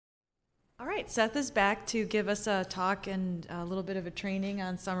All right, Seth is back to give us a talk and a little bit of a training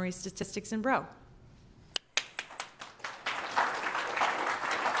on summary statistics in Bro.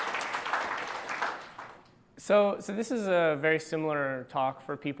 So this is a very similar talk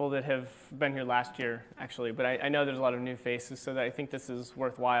for people that have been here last year, actually. But I know there's a lot of new faces, so that I think this is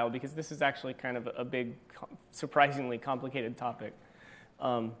worthwhile because this is actually kind of a big, surprisingly complicated topic.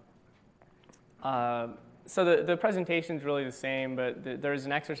 So the presentation is really the same, but there's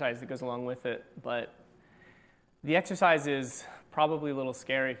an exercise that goes along with it. But the exercise is probably a little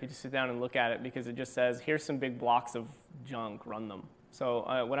scary if you just sit down and look at it because it just says, here's some big blocks of junk, run them.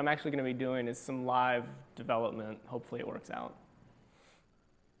 So what I'm actually going to be doing is some live development. Hopefully it works out.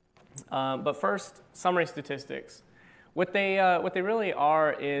 But first, summary statistics. What they really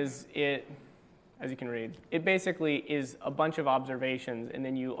are is as you can read, it basically is a bunch of observations, and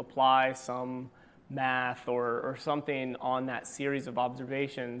then you apply some math or something on that series of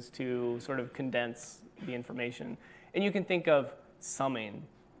observations to sort of condense the information. And you can think of summing,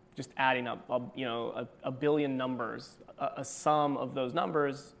 just adding up a billion numbers. A sum of those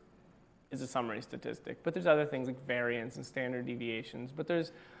numbers is a summary statistic. But there's other things like variance and standard deviations. But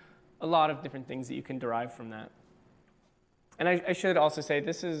there's a lot of different things that you can derive from that. And I should also say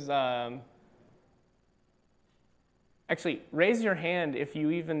this is... Actually, raise your hand if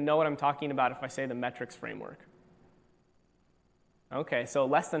you even know what I'm talking about if I say the metrics framework. Okay, so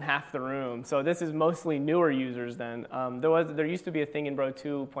less than half the room. So this is mostly newer users then. There used to be a thing in Bro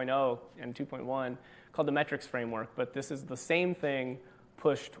 2.0 and 2.1 called the metrics framework, but this is the same thing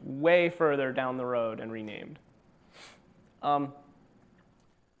pushed way further down the road and renamed. So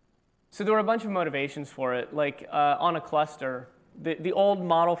there were a bunch of motivations for it. Like on a cluster, the old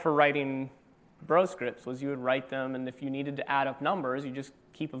model for writing Bro scripts was you would write them, and if you needed to add up numbers, you just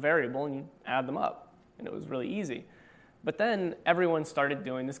keep a variable and you add them up. And it was really easy. But then everyone started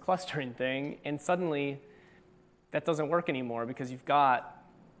doing this clustering thing, and suddenly that doesn't work anymore because you've got,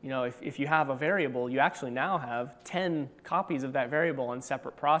 if you have a variable, you actually now have 10 copies of that variable on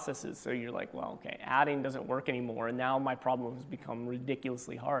separate processes. So you're like, well, okay, adding doesn't work anymore, and now my problem has become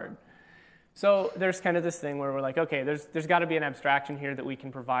ridiculously hard. So there's kind of this thing where we're like, okay, there's got to be an abstraction here that we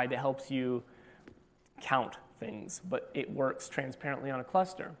can provide that helps you count things, but it works transparently on a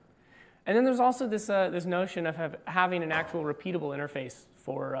cluster. And then there's also this notion of having an actual repeatable interface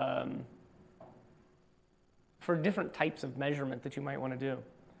for different types of measurement that you might want to do.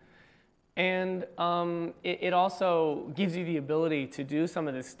 And it also gives you the ability to do some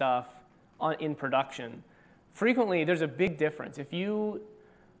of this stuff in production. Frequently, there's a big difference. If you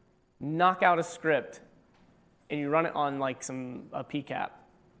knock out a script and you run it on like a PCAP,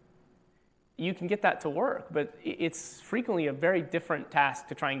 you can get that to work, but it's frequently a very different task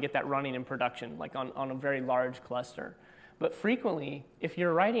to try and get that running in production, like on a very large cluster. But frequently, if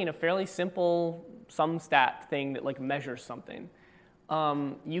you're writing a fairly simple SumStat thing that like measures something,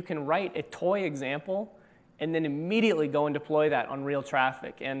 you can write a toy example and then immediately go and deploy that on real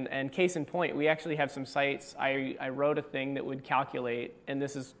traffic. And case in point, we actually have some sites. I wrote a thing that would calculate, and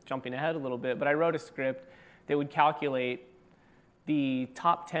this is jumping ahead a little bit, but I wrote a script that would calculate the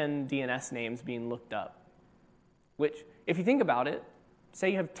top 10 DNS names being looked up, which, if you think about it, say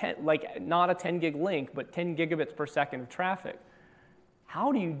you have 10, like not a 10 gig link, but 10 gigabits per second of traffic.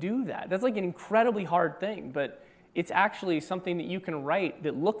 How do you do that? That's like an incredibly hard thing, but it's actually something that you can write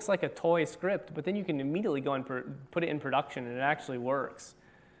that looks like a toy script, but then you can immediately go and put it in production, and it actually works.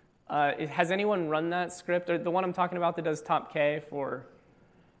 Has anyone run that script? Or the one I'm talking about that does top K for...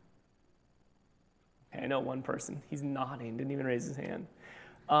 Okay, I know one person. He's nodding, didn't even raise his hand.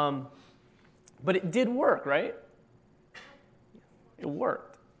 But it did work, right? It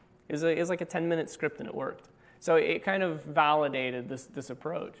worked. It was like a 10-minute script, and it worked. So it kind of validated this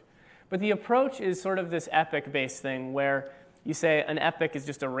approach. But the approach is sort of this epoch-based thing where you say an epoch is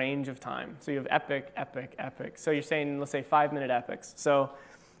just a range of time. So you have epoch, epoch, epoch. So you're saying, let's say, 5-minute epochs. So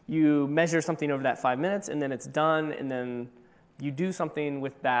you measure something over that 5 minutes, and then it's done, and then you do something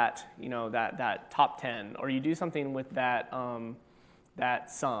with that, that top 10, or you do something with that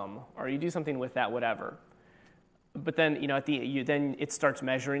sum, or you do something with that whatever. But then, then it starts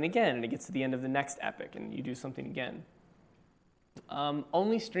measuring again, and it gets to the end of the next epoch, and you do something again.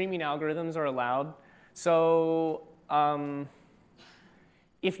 Only streaming algorithms are allowed. So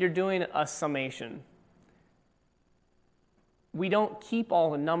if you're doing a summation, we don't keep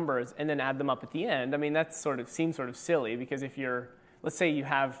all the numbers and then add them up at the end. I mean, that seems sort of silly, because if let's say you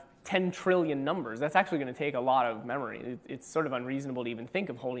have 10 trillion numbers, that's actually going to take a lot of memory. It's sort of unreasonable to even think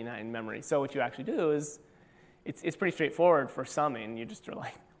of holding that in memory. So what you actually do is, it's pretty straightforward for summing. You just are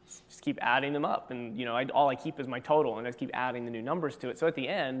like, just keep adding them up, and all I keep is my total, and I just keep adding the new numbers to it. So at the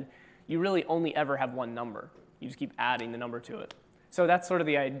end, you really only ever have one number. You just keep adding the number to it. So that's sort of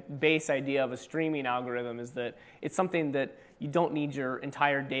the base idea of a streaming algorithm, is that it's something that you don't need your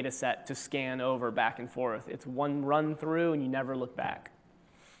entire data set to scan over back and forth. It's one run through and you never look back.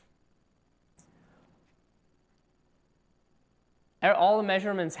 All the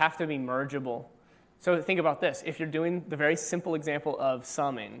measurements have to be mergeable. So think about this. If you're doing the very simple example of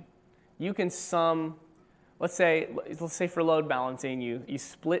summing, you can sum, let's say for load balancing, you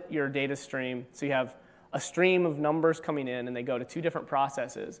split your data stream. So you have a stream of numbers coming in, and they go to two different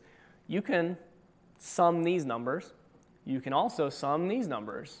processes. You can sum these numbers. You can also sum these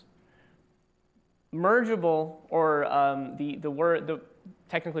numbers. Mergeable, or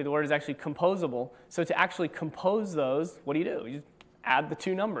technically the word is actually composable. So to actually compose those, what do? You just add the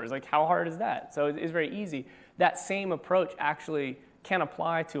two numbers. Like, how hard is that? So it's very easy. That same approach actually can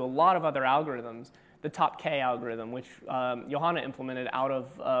apply to a lot of other algorithms. The top K algorithm, which Johanna implemented out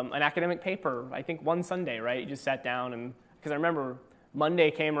of an academic paper, I think one Sunday, right? You just sat down, and because I remember Monday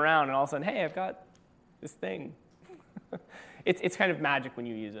came around, and all of a sudden, hey, I've got this thing. It's kind of magic when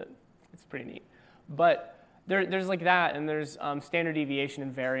you use it. It's pretty neat. But there's like that, and there's standard deviation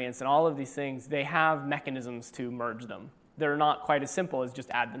and variance, and all of these things. They have mechanisms to merge them. They're not quite as simple as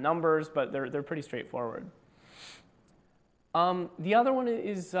just add the numbers, but they're pretty straightforward. The other one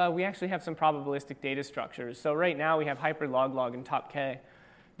is we actually have some probabilistic data structures. So right now we have hyperloglog and top K.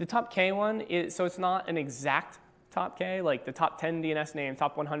 The top K one is, so it's not an exact top K, like the top 10 DNS names,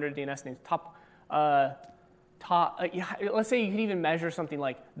 top 100 DNS names, let's say you could even measure something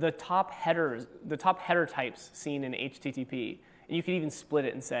like the top header types seen in HTTP. And you could even split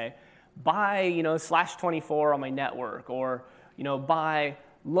it and say, by /24 on my network, or by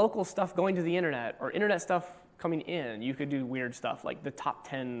local stuff going to the internet, or internet stuff coming in. You could do weird stuff like the top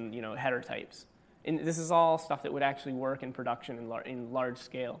 10 header types. And this is all stuff that would actually work in production in large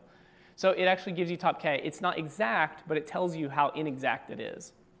scale. So it actually gives you top K. It's not exact, but it tells you how inexact it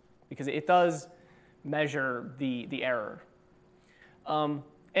is, because it does measure the error.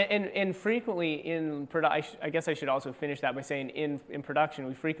 And frequently in production, I guess I should also finish that by saying in production,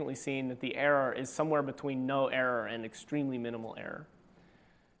 we've frequently seen that the error is somewhere between no error and extremely minimal error.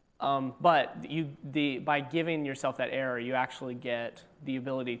 But by giving yourself that error, you actually get the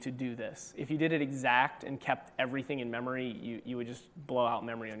ability to do this. If you did it exact and kept everything in memory, you would just blow out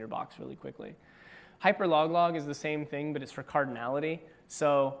memory on your box really quickly. Hyperloglog is the same thing, but it's for cardinality.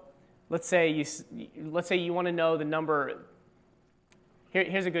 So let's say you want to know the number.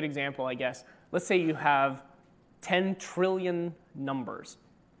 Here's a good example, I guess. Let's say you have 10 trillion numbers.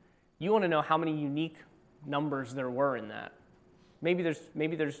 You want to know how many unique numbers there were in that. Maybe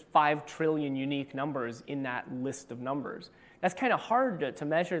there's 5 trillion unique numbers in that list of numbers. That's kind of hard to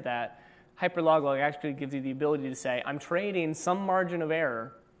measure that. Hyperloglog actually gives you the ability to say, I'm trading some margin of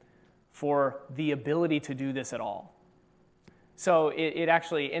error for the ability to do this at all. So it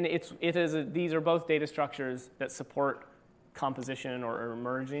actually, and these are both data structures that support composition or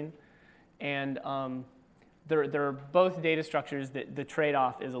merging. And they're both data structures that the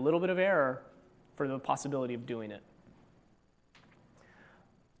trade-off is a little bit of error for the possibility of doing it.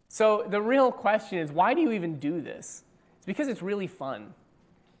 So the real question is, why do you even do this? It's because it's really fun.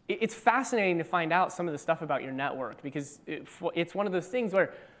 It's fascinating to find out some of the stuff about your network, because it's one of those things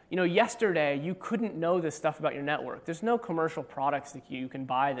where, yesterday you couldn't know this stuff about your network. There's no commercial products that you can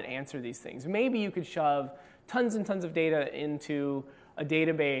buy that answer these things. Maybe you could shove tons and tons of data into a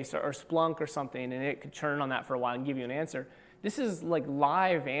database or Splunk or something, and it could churn on that for a while and give you an answer. This is like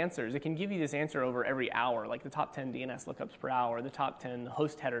live answers. It can give you this answer over every hour, like the top 10 DNS lookups per hour, the top 10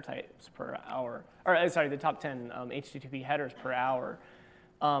 host header types per hour, or sorry, the top 10 HTTP headers per hour.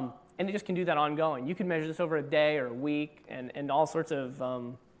 And it just can do that ongoing. You can measure this over a day or a week, and all sorts of,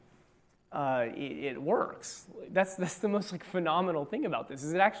 it works. That's the most phenomenal thing about this,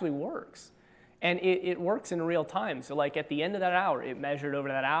 is it actually works. And it works in real time. So like at the end of that hour, it measured over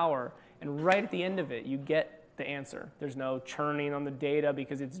that hour, and right at the end of it, you get the answer. There's no churning on the data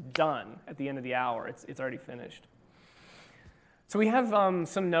because it's done at the end of the hour. It's already finished. So we have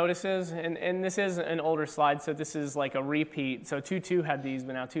some notices, and this is an older slide, so this is like a repeat. So 2.2 had these,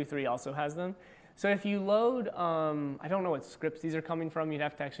 but now 2.3 also has them. So if you load, I don't know what scripts these are coming from. You'd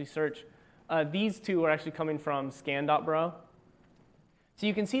have to actually search. These two are actually coming from scan.bro. So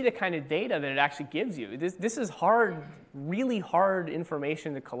you can see the kind of data that it actually gives you. This is hard, really hard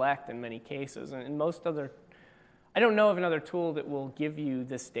information to collect in many cases. And in most other, I don't know of another tool that will give you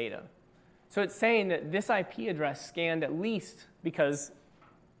this data. So it's saying that this IP address scanned at least, because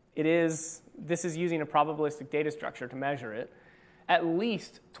this is using a probabilistic data structure to measure it, at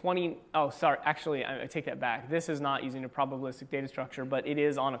least 20, oh, sorry, actually, I take that back. This is not using a probabilistic data structure, but it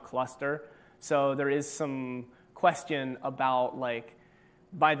is on a cluster. So there is some question about, like,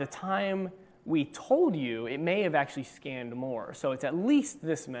 by the time we told you, it may have actually scanned more. So it's at least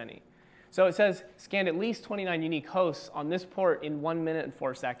this many. So it says scanned at least 29 unique hosts on this port in 1 minute and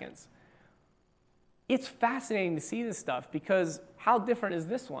 4 seconds. It's fascinating to see this stuff because how different is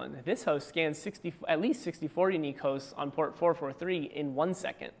this one? This host scans at least 64 unique hosts on port 443 in 1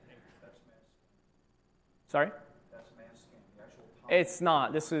 second. That's mass scan. Sorry? That's mass scan. The actual time. It's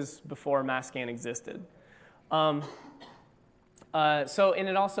not. This was before mass scan existed. And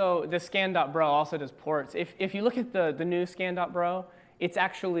it also, the scan.bro also does ports. If you look at the new scan.bro, it's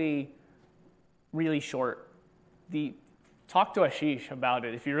actually really short. Talk to Ashish about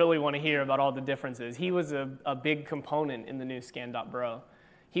it if you really want to hear about all the differences. He was a big component in the new scan.bro.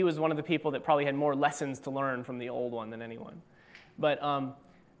 He was one of the people that probably had more lessons to learn from the old one than anyone. But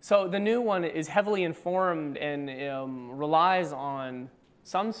so the new one is heavily informed and relies on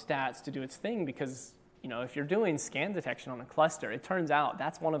SumStats to do its thing because if you're doing scan detection on a cluster, it turns out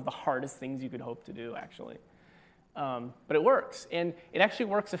that's one of the hardest things you could hope to do, actually. But it works, and it actually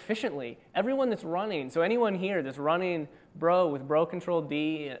works efficiently. Everyone that's running, so anyone here that's running Bro with Bro Control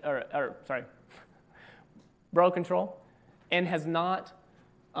D, Bro Control, and has not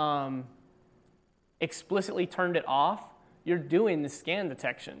explicitly turned it off, you're doing the scan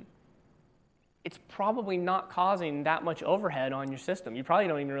detection. It's probably not causing that much overhead on your system. You probably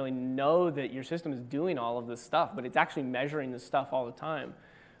don't even really know that your system is doing all of this stuff, but it's actually measuring this stuff all the time.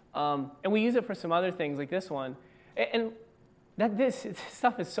 And we use it for some other things like this one. And this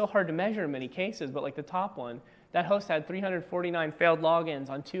stuff is so hard to measure in many cases, but like the top one, that host had 349 failed logins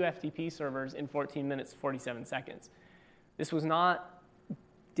on 2 FTP servers in 14 minutes, 47 seconds. This was not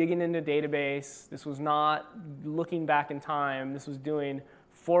digging into database. This was not looking back in time. This was doing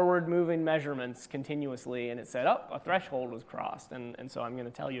forward-moving measurements continuously, and it said, oh, a threshold was crossed, and so I'm going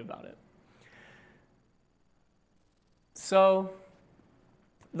to tell you about it. So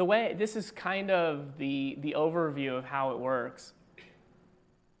this is kind of the overview of how it works.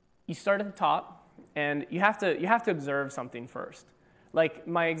 You start at the top, and you have to observe something first. Like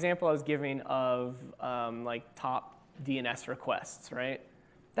my example I was giving of like top DNS requests, right?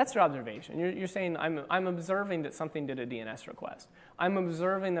 That's your observation. You're saying I'm observing that something did a DNS request. I'm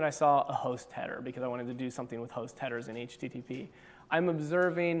observing that I saw a host header because I wanted to do something with host headers in HTTP. I'm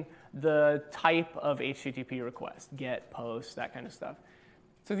observing the type of HTTP request, get, post, that kind of stuff.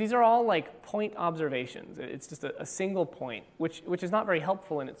 So these are all like point observations. It's just a single point, which is not very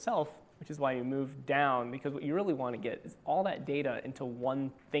helpful in itself, which is why you move down, because what you really want to get is all that data into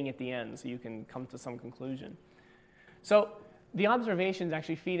one thing at the end so you can come to some conclusion. So the observations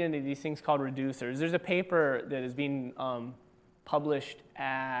actually feed into these things called reducers. There's a paper that is being published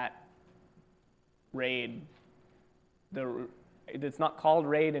at RAID. It's not called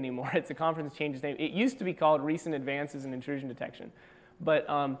RAID anymore. It's a conference that changed its name. It used to be called Recent Advances in Intrusion Detection. But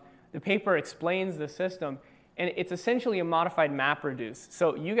the paper explains the system, and it's essentially a modified map reduce.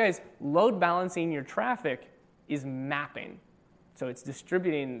 So you guys, load balancing your traffic is mapping. So it's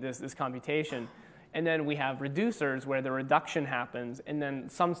distributing this computation. And then we have reducers where the reduction happens, and then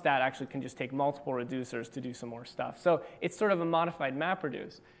SumStat actually can just take multiple reducers to do some more stuff. So it's sort of a modified map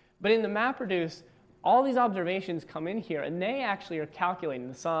reduce. But in the map reduce, all these observations come in here, and they actually are calculating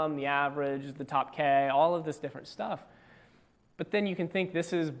the sum, the average, the top K, all of this different stuff. But then you can think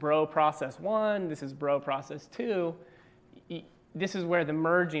this is bro process 1, this is bro process 2. This is where the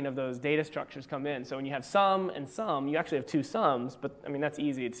merging of those data structures come in. So when you have sum and sum, you actually have two sums, but I mean that's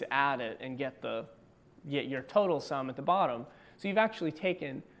easy to add it and get your total sum at the bottom. So you've actually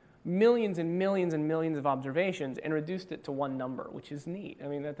taken millions and millions and millions of observations and reduced it to one number, which is neat. I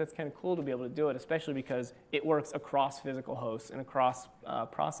mean, that's kind of cool to be able to do it, especially because it works across physical hosts and across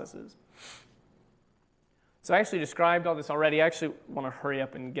processes. So I actually described all this already. I actually want to hurry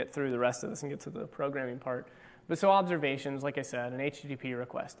up and get through the rest of this and get to the programming part. But so observations, like I said, an HTTP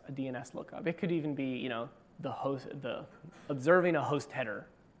request, a DNS lookup. It could even be, observing a host header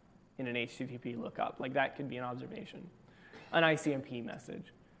in an HTTP lookup. Like that could be an observation. An ICMP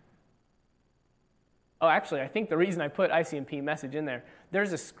message. Oh, actually, I think the reason I put ICMP message in there,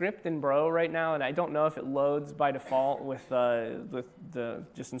 there's a script in Bro right now, and I don't know if it loads by default with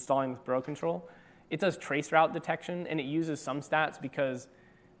just installing with Bro control. It does traceroute detection, and it uses SumStats because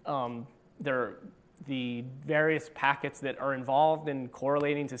the various packets that are involved in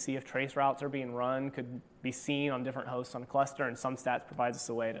correlating to see if traceroutes are being run could be seen on different hosts on a cluster, and SumStats provides us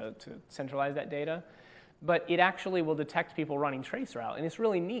a way to centralize that data. But it actually will detect people running traceroute, and it's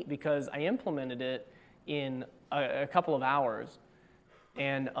really neat because I implemented it in a couple of hours.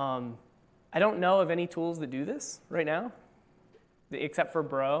 And I don't know of any tools that do this right now, except for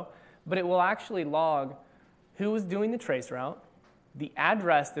Bro, but it will actually log who was doing the traceroute, the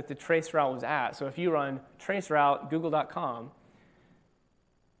address that the traceroute was at. So if you run traceroute google.com,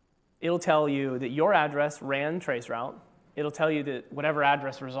 it'll tell you that your address ran traceroute. It'll tell you that whatever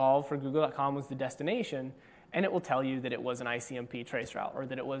address resolved for google.com was the destination, and it will tell you that it was an ICMP traceroute, or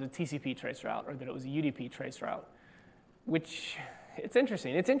that it was a TCP traceroute, or that it was a UDP traceroute, which it's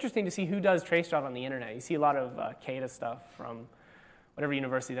interesting. It's interesting to see who does traceroute on the internet. You see a lot of CADA stuff from whatever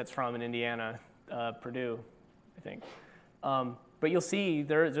university that's from in Indiana, Purdue, I think. But you'll see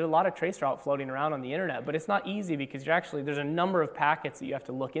there's a lot of traceroute floating around on the internet, but it's not easy because there's a number of packets that you have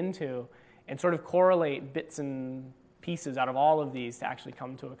to look into and sort of correlate bits and pieces out of all of these to actually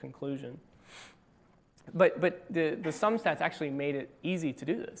come to a conclusion. But the SumStats actually made it easy to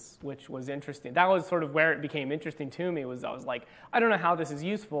do this, which was interesting. That was sort of where it became interesting to me. I was like, I don't know how this is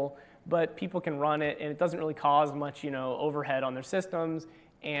useful, but people can run it, and it doesn't really cause much, overhead on their systems.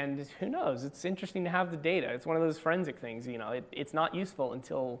 And who knows? It's interesting to have the data. It's one of those forensic things. It's not useful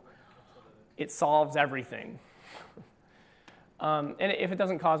until it solves everything. And if it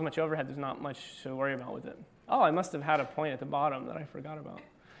doesn't cause much overhead, there's not much to worry about with it. Oh, I must have had a point at the bottom that I forgot about.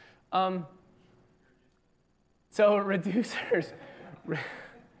 So reducers,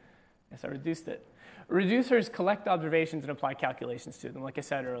 yes, I reduced it. Reducers collect observations and apply calculations to them, like I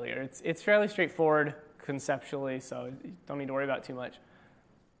said earlier. It's fairly straightforward conceptually, so you don't need to worry about it too much.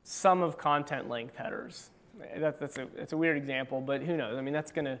 Sum of content length headers. That's a weird example, but who knows? I mean,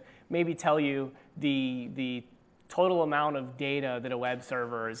 that's going to maybe tell you the total amount of data that a web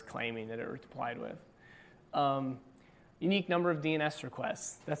server is claiming that it replied with. Unique number of DNS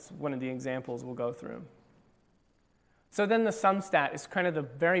requests. That's one of the examples we'll go through. So then the SumStat is kind of the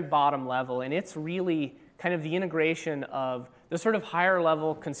very bottom level, and it's really kind of the integration of the sort of higher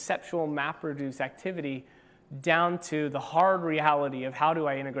level conceptual MapReduce activity down to the hard reality of how do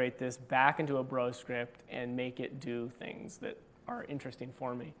I integrate this back into a Bro script and make it do things that are interesting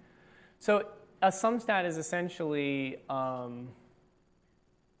for me. So a SumStat is essentially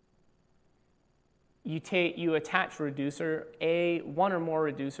you attach reducer, one or more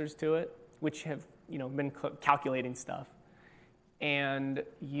reducers to it, which have been calculating stuff, and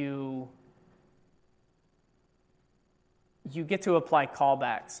you get to apply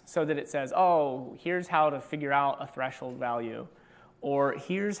callbacks so that it says, oh, here's how to figure out a threshold value, or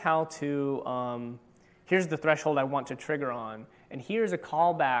here's how to here's the threshold I want to trigger on, and here's a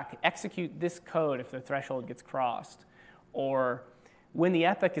callback, execute this code if the threshold gets crossed, or when the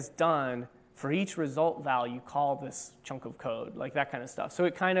epoch is done, for each result value, call this chunk of code, like that kind of stuff. So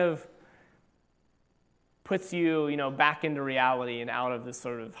it kind of puts you, back into reality and out of this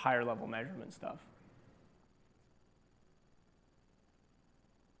sort of higher level measurement stuff.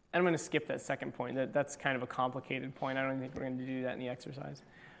 And I'm going to skip that second point. That's kind of a complicated point. I don't think we're going to do that in the exercise.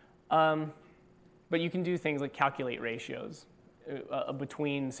 But you can do things like calculate ratios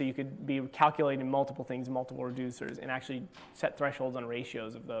so you could be calculating multiple things, multiple reducers, and actually set thresholds on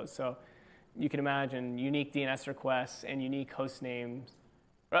ratios of those. So you can imagine unique DNS requests and unique host names,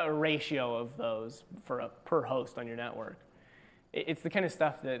 a ratio of those per host on your network. It's the kind of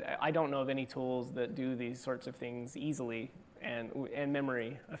stuff that I don't know of any tools that do these sorts of things easily and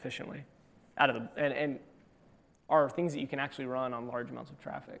memory efficiently and are things that you can actually run on large amounts of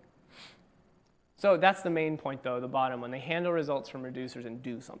traffic. So that's the main point, though, the bottom one. They handle results from reducers and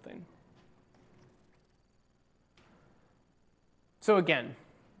do something. So again,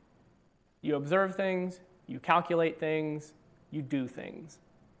 you observe things, you calculate things, you do things.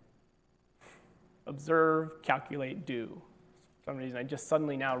 Observe, calculate, do. For some reason, I just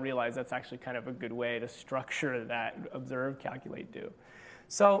suddenly now realize that's actually kind of a good way to structure that observe, calculate, do.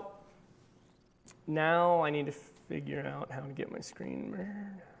 So now I need to figure out how to get my screen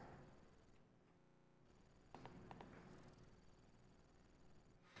mirrored.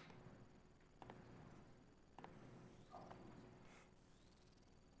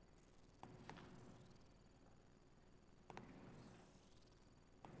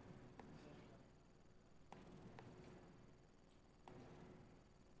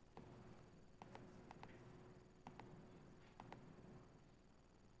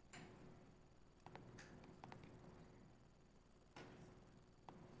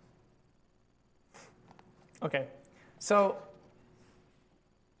 Okay, so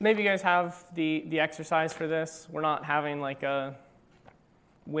maybe you guys have the exercise for this. We're not having like a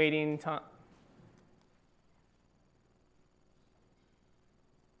waiting time.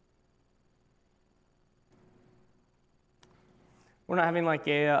 we're not having like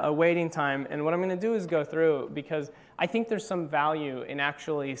a waiting time. And what I'm going to do is go through, because I think there's some value in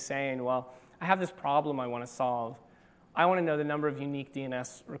actually saying, well, I have this problem I want to solve. I want to know the number of unique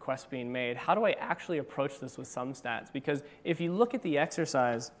DNS requests being made. How do I actually approach this with SumStats? Because if you look at the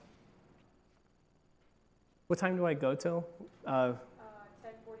exercise, what time do I go till? 10:45.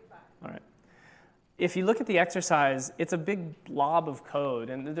 All right. If you look at the exercise, it's a big blob of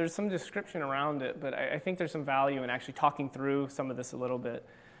code, and there's some description around it, but I think there's some value in actually talking through some of this a little bit.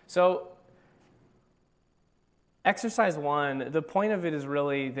 So exercise 1, the point of it is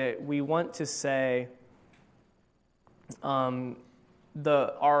really that we want to say our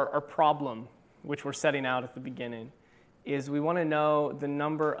problem, which we're setting out at the beginning, is we want to know the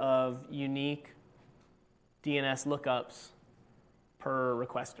number of unique DNS lookups per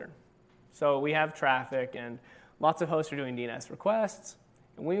requester. So we have traffic, and lots of hosts are doing DNS requests,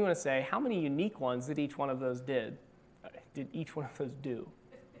 and we want to say how many unique ones did each one of those do?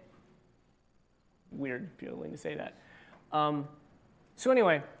 Weird feeling to say that. So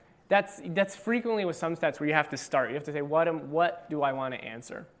anyway, that's frequently with SumStats where you have to start. You have to say, what do I want to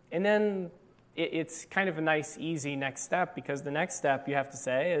answer? And then it's kind of a nice, easy next step, because the next step you have to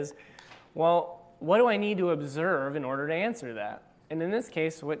say is, well, what do I need to observe in order to answer that? And in this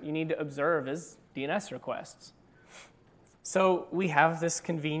case, what you need to observe is DNS requests. So we have this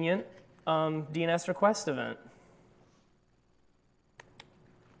convenient DNS request event.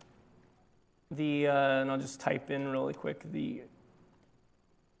 And I'll just type in really quick can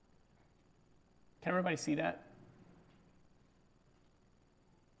everybody see that?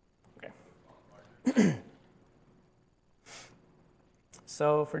 Okay.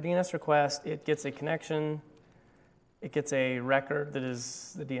 So for DNS request, it gets a connection. It gets a record that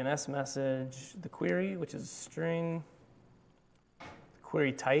is the DNS message, the query, which is string, the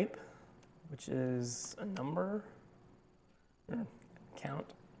query type, which is a number, or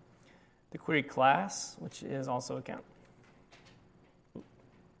count, the query class, which is also a count.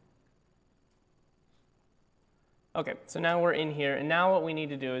 Okay, so now we're in here, and now what we need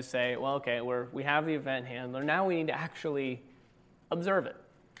to do is say, well, okay, we have the event handler. Now we need to actually observe it.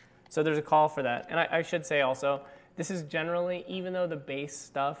 So there's a call for that. And I should say also, this is generally, even though the base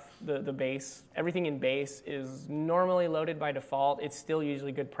stuff, the base, everything in base is normally loaded by default, it's still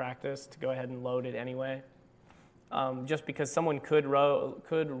usually good practice to go ahead and load it anyway. Just because someone could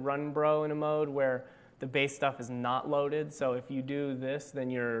run bro in a mode where the base stuff is not loaded. So if you do this, then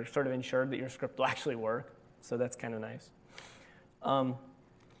you're sort of ensured that your script will actually work. So that's kind of nice.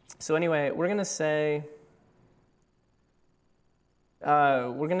 So anyway, we're going to say,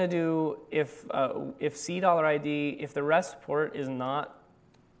 we're going to do if $C$ID, if the REST port is not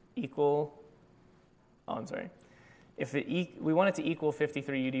equal, we want it to equal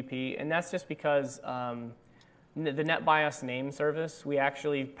 53 UDP, and that's just because the NetBIOS name service, we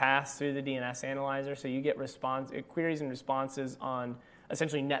actually pass through the DNS analyzer, so you get queries and responses on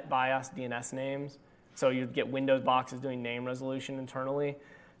essentially NetBIOS DNS names. So you'd get Windows boxes doing name resolution internally.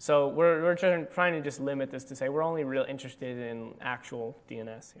 So we're trying to just limit this to say we're only real interested in actual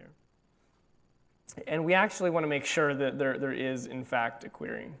DNS here. And we actually want to make sure that there is, in fact, a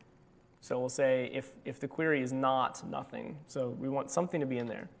query. So we'll say if the query is not nothing. So we want something to be in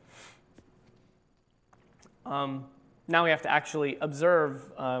there. Now we have to actually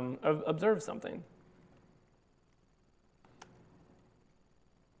observe something.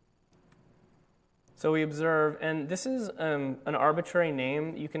 So we observe, and this is an arbitrary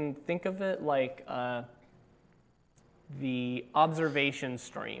name. You can think of it like the observation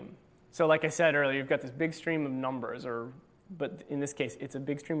stream. So like I said earlier, you've got this big stream of numbers, but in this case, it's a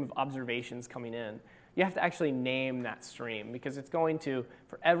big stream of observations coming in. You have to actually name that stream, because it's going to,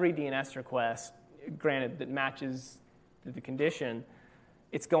 for every DNS request, granted that matches the condition,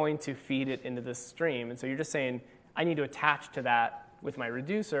 it's going to feed it into this stream. And so you're just saying, I need to attach to that with my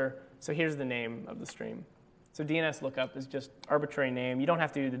reducer. So here's the name of the stream. So DNS lookup is just arbitrary name. You don't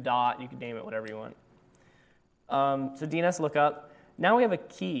have to do the dot. You can name it whatever you want. So DNS lookup. Now we have a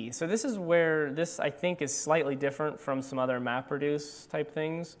key. So this is where this, I think, is slightly different from some other MapReduce type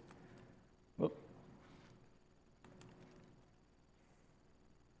things. Whoop.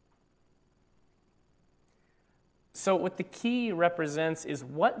 So what the key represents is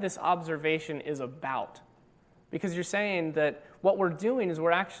what this observation is about. Because you're saying that what we're doing is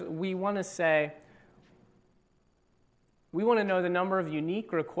we want to say, we want to know the number of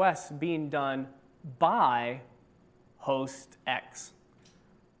unique requests being done by host X.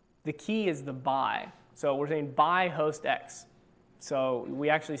 The key is the by. So we're saying by host X. So we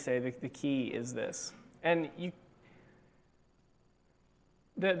actually say the key is this. And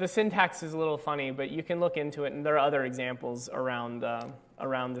The syntax is a little funny, but you can look into it, and there are other examples around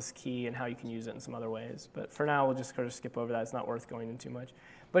this key and how you can use it in some other ways. But for now, we'll just sort of skip over that. It's not worth going into too much.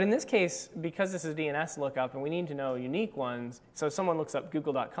 But in this case, because this is DNS lookup, and we need to know unique ones, so if someone looks up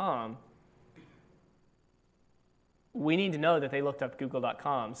google.com, we need to know that they looked up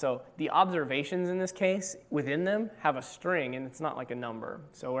google.com. So the observations in this case, within them, have a string, and it's not like a number.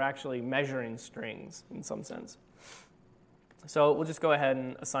 So we're actually measuring strings in some sense. So we'll just go ahead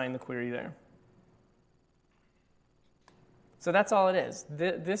and assign the query there. So that's all it is.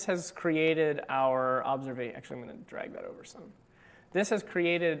 This has created our observation. Actually, I'm going to drag that over some. This has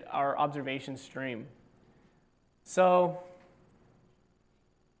created our observation stream. So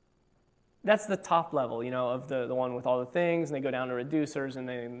that's the top level, of the one with all the things, and they go down to reducers, and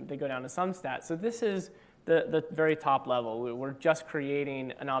then they go down to SumStats. So this is the very top level. We're just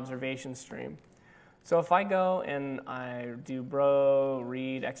creating an observation stream. So if I go and I do bro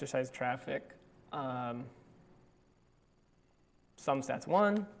read exercise traffic, SumStats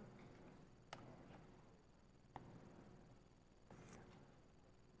 1,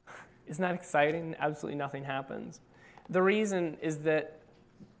 isn't that exciting? Absolutely nothing happens. The reason is that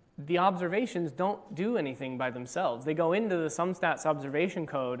the observations don't do anything by themselves. They go into the SumStats observation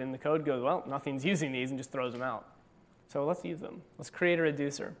code, and the code goes, well, nothing's using these, and just throws them out. So let's use them. Let's create a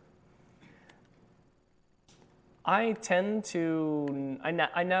reducer. I tend to,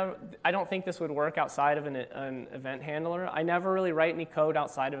 I don't think this would work outside of an event handler. I never really write any code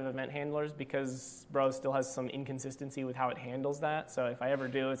outside of event handlers because Bro still has some inconsistency with how it handles that. So if I ever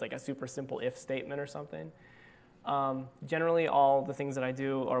do, it's like a super simple if statement or something. Generally, all the things that I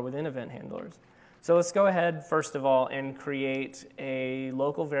do are within event handlers. So let's go ahead, first of all, and create a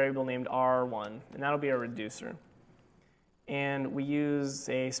local variable named R1, and that'll be a reducer. And we use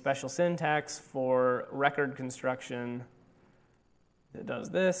a special syntax for record construction that does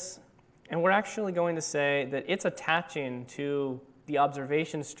this. And we're actually going to say that it's attaching to the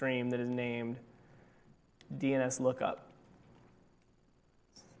observation stream that is named DNS lookup.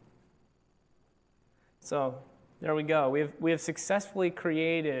 So there we go. We have successfully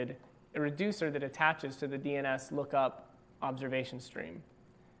created a reducer that attaches to the DNS lookup observation stream.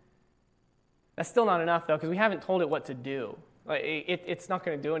 That's still not enough, though, because we haven't told it what to do. Like, it's not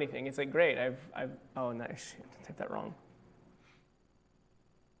going to do anything. It's like, great, oh, nice, I typed that wrong.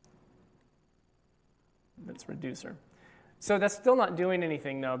 That's reducer. So that's still not doing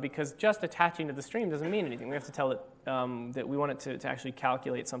anything, though, because just attaching to the stream doesn't mean anything. We have to tell it that we want it to actually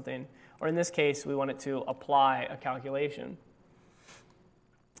calculate something. Or in this case, we want it to apply a calculation.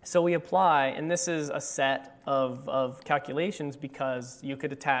 So we apply, and this is a set of calculations because you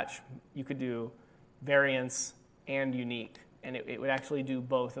could do variance and unique, and it would actually do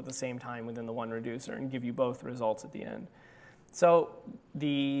both at the same time within the one reducer and give you both results at the end. So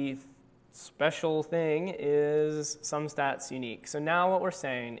the special thing is SumStats unique. So now what we're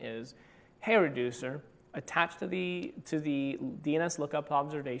saying is, hey reducer, attached to the DNS lookup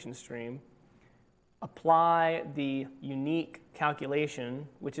observation stream, apply the unique calculation,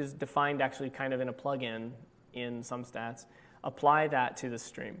 which is defined actually kind of in a plugin in SumStats, apply that to the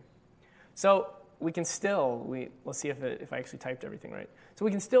stream. So we can still, let's see if I actually typed everything right. So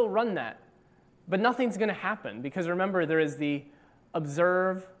we can still run that, but nothing's going to happen because remember there is the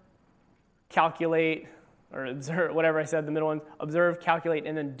observe, calculate, or observe, whatever I said, the middle one, observe, calculate,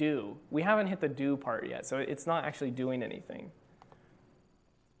 and then do. We haven't hit the do part yet, so it's not actually doing anything.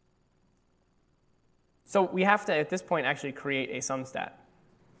 So we have to, at this point, actually create a SumStat.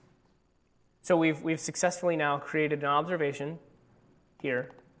 So we've successfully now created an observation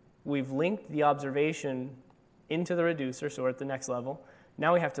here. We've linked the observation into the reducer, so we're at the next level.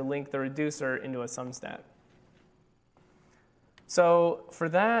 Now we have to link the reducer into a SumStat. So for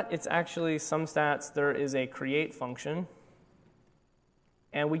that, it's actually SumStats. There is a create function.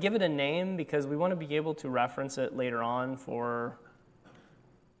 And we give it a name because we want to be able to reference it later on for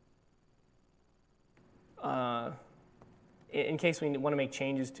in case we want to make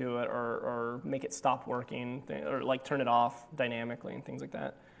changes to it or make it stop working or like turn it off dynamically and things like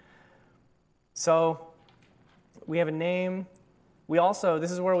that. So we have a name. We also,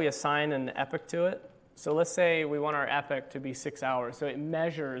 this is where we assign an epoch to it. So let's say we want our epoch to be 6 hours. So it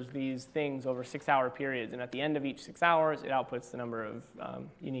measures these things over 6-hour periods. And at the end of each 6 hours, it outputs the number of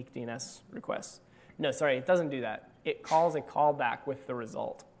unique DNS requests. No, sorry, it doesn't do that. It calls a callback with the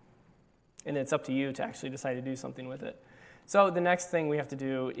result. And it's up to you to actually decide to do something with it. So the next thing we have to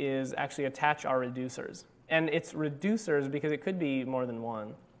do is actually attach our reducers. And it's reducers because it could be more than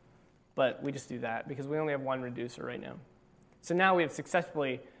one. But we just do that because we only have one reducer right now. So now we have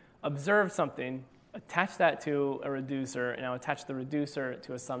successfully observed something, attach that to a reducer, and now attach the reducer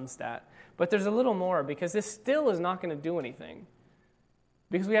to a SumStat. But there's a little more, because this still is not going to do anything,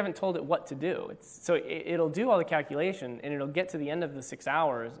 because we haven't told it what to do. So it'll do all the calculation, and it'll get to the end of the 6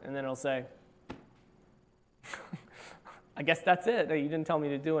 hours, and then it'll say, I guess that's it. You didn't tell me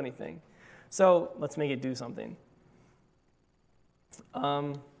to do anything. So let's make it do something.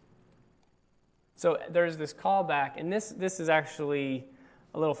 So there's this callback, and this is actually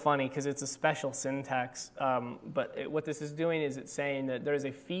a little funny because it's a special syntax. What this is doing is it's saying that there's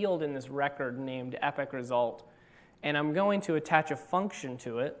a field in this record named epoch result, and I'm going to attach a function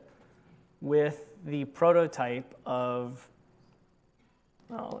to it with the prototype of,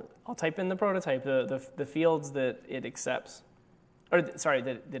 I'll type in the prototype, the fields that it accepts, or sorry,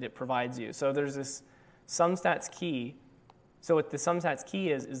 that it provides you. So there's this SumStats key. So what the SumStats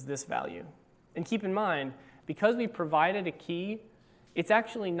key is this value. And keep in mind, because we provided a key, it's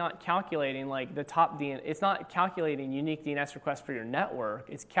actually not calculating like the top DNS. It's not calculating unique DNS requests for your network.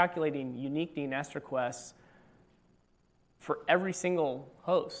 It's calculating unique DNS requests for every single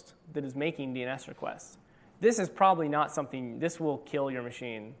host that is making DNS requests. This is probably not something, this will kill your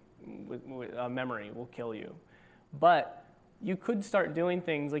machine. Memory will kill you. But you could start doing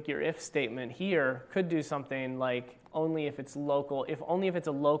things like your if statement here could do something like only if it's local, only if it's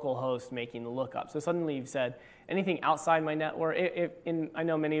a local host making the lookup. So suddenly you've said anything outside my network. I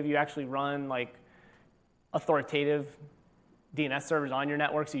know many of you actually run like authoritative DNS servers on your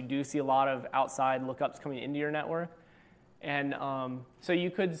network, so you do see a lot of outside lookups coming into your network. And so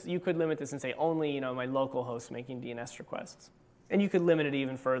you could limit this and say only my local host making DNS requests. And you could limit it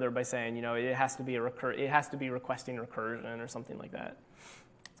even further by saying it has to be requesting recursion or something like that,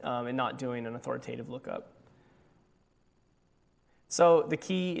 and not doing an authoritative lookup. So the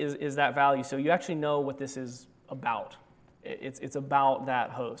key is that value. So you actually know what this is about. It's about that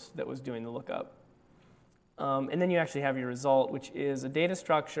host that was doing the lookup. And then you actually have your result, which is a data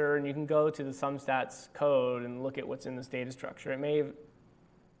structure, and you can go to the SumStats code and look at what's in this data structure.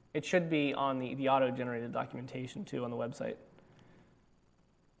 It should be on the auto-generated documentation too on the website.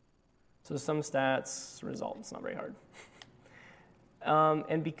 So SumStats result, it's not very hard.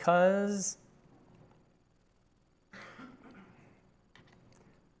 And because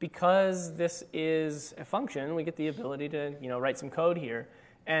this is a function, we get the ability to write some code here.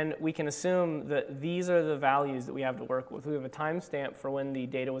 And we can assume that these are the values that we have to work with. We have a timestamp for when the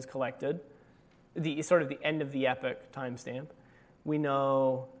data was collected, sort of the end of the epoch timestamp. We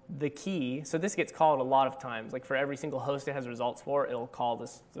know the key. So this gets called a lot of times. Like for every single host it has results for, it'll call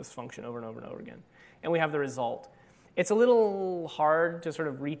this function over and over and over again. And we have the result. It's a little hard to sort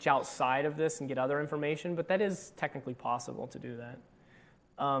of reach outside of this and get other information, but that is technically possible to do that.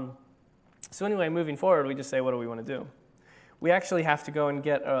 So anyway, moving forward, we just say, what do we want to do? We actually have to go and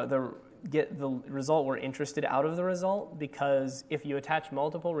get the result we're interested out of the result, because if you attach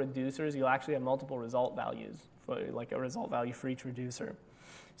multiple reducers, you'll actually have multiple result values, like a result value for each reducer.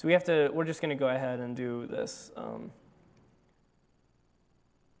 So we're just going to go ahead and do this.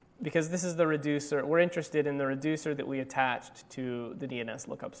 Because this is the reducer, we're interested in the reducer that we attached to the DNS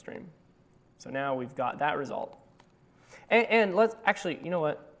lookup stream. So now we've got that result. And let's actually, you know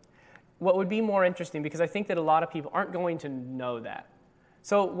what? What would be more interesting, because I think that a lot of people aren't going to know that.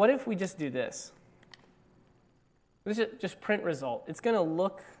 So what if we just do this? Let's just print result. It's going to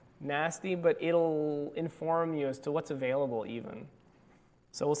look nasty, but it'll inform you as to what's available even.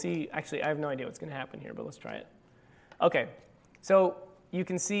 So we'll see. Actually, I have no idea what's going to happen here, but let's try it. OK, so you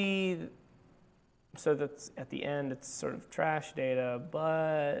can see, so that's at the end, it's sort of trash data,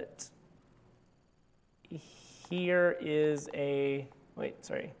 but here is a,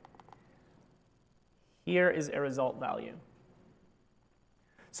 here is a result value.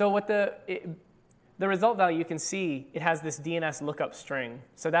 So what the result value, you can see it has this DNS lookup string.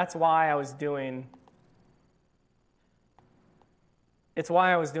 So that's why I was doing,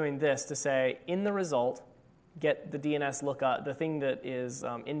 this to say, in the result, get the DNS lookup, the thing that is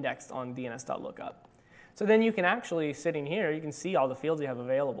indexed on DNS.lookup. So then you can actually, sitting here, you can see all the fields you have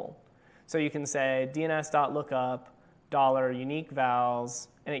available. So you can say DNS.lookup, $unique vals,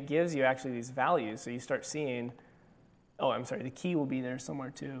 and it gives you actually these values. So you start seeing, the key will be there somewhere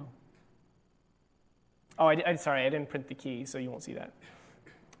too. Sorry, I didn't print the key, so you won't see that.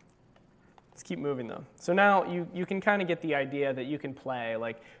 Let's keep moving though. So now you can kind of get the idea that you can play.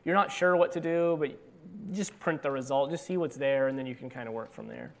 Like you're not sure what to do, but just print the result, just see what's there, and then you can kind of work from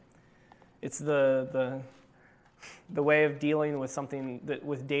there. It's the way of dealing with something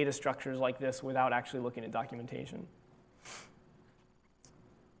with data structures like this without actually looking at documentation.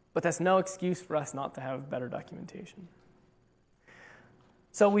 But that's no excuse for us not to have better documentation.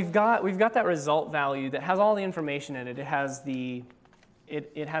 So we've got that result value that has all the information in it. It has the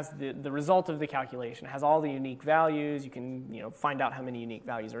result of the calculation. It has all the unique values. You can find out how many unique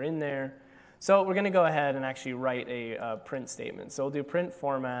values are in there. So we're going to go ahead and actually write a print statement. So we'll do print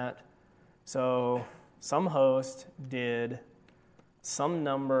format. So some host did some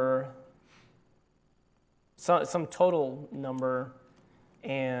number, some total number,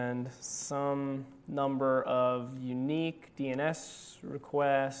 and some number of unique DNS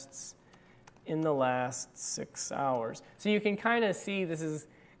requests in the last 6 hours. So you can kind of see this is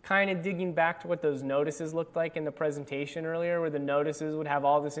kind of digging back to what those notices looked like in the presentation earlier, where the notices would have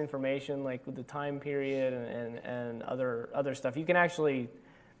all this information like with the time period and other stuff. You can actually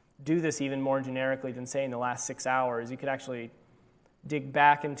do this even more generically than saying the last 6 hours. You could actually dig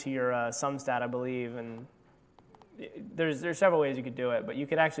back into your SumStat, I believe, and there's several ways you could do it, but you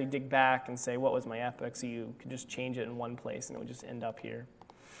could actually dig back and say, what was my epoch? So you could just change it in one place, and it would just end up here.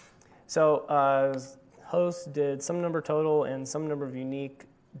 So host did some number total and some number of unique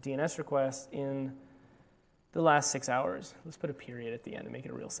DNS requests in the last 6 hours. Let's put a period at the end and make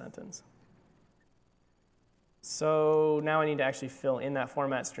it a real sentence. So now I need to actually fill in that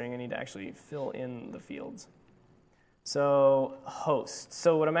format string. I need to actually fill in the fields. So host.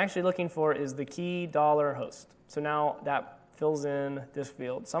 So what I'm actually looking for is the key $host. So now that fills in this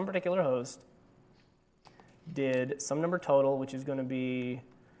field. Some particular host did some number total, which is going to be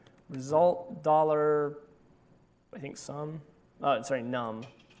result dollar, I think num.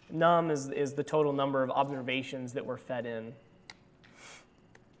 Num is the total number of observations that were fed in.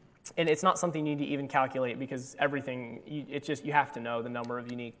 And it's not something you need to even calculate because everything, it's just you have to know the number of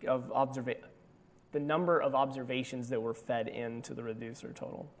the number of observations that were fed into the reducer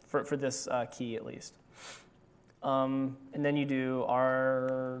total, for this key at least. And then you do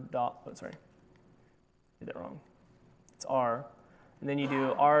did that wrong. It's R. And then you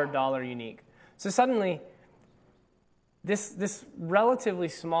do R$ unique. So suddenly, this relatively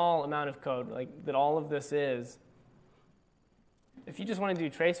small amount of code, like that all of this is, if you just want to do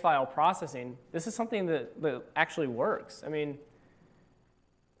trace file processing, this is something that actually works. I mean,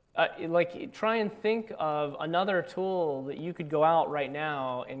 try and think of another tool that you could go out right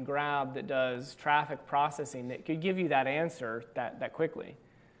now and grab that does traffic processing that could give you that answer that quickly.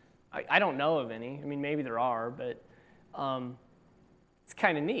 I don't know of any. I mean, maybe there are, but it's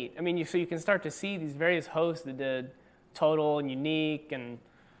kind of neat. I mean, so you can start to see these various hosts that did total and unique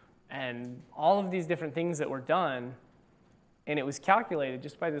and all of these different things that were done, and it was calculated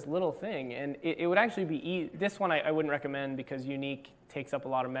just by this little thing. And it would actually be this one I wouldn't recommend because unique takes up a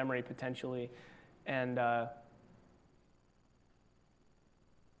lot of memory potentially. And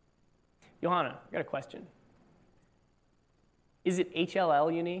Johanna, I got a question. Is it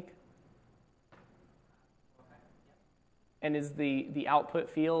HLL unique? And is the output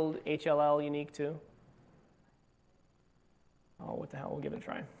field HLL unique too? Oh, what the hell? We'll give it a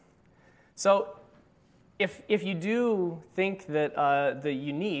try. So if you do think that the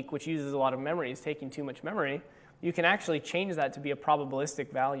unique, which uses a lot of memory, is taking too much memory, you can actually change that to be a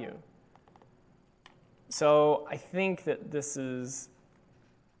probabilistic value. So I think that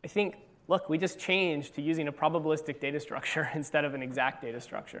look, we just changed to using a probabilistic data structure instead of an exact data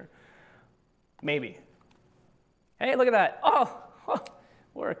structure. Maybe. Hey, look at that. Oh,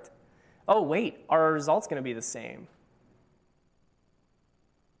 worked. Oh, wait, our result's going to be the same.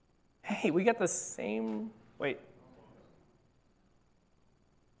 Hey, we got the same, wait.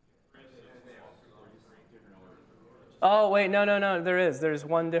 Oh, wait, no, there's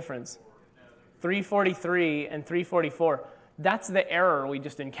one difference. 343 and 344, that's the error we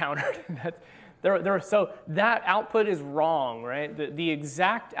just encountered. So that output is wrong, right? The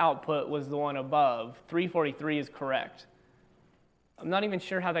exact output was the one above. 343 is correct. I'm not even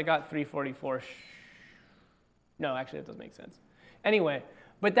sure how they got 344. No, actually, that doesn't make sense. Anyway,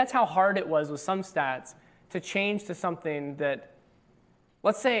 but that's how hard it was with SumStats to change to something that,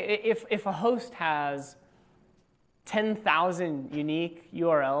 let's say if a host has 10,000 unique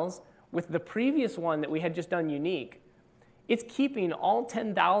URLs, with the previous one that we had just done unique, it's keeping all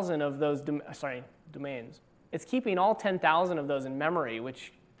 10,000 of those domains. It's keeping all 10,000 of those in memory,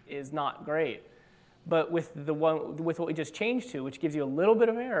 which is not great. But with what we just changed to, which gives you a little bit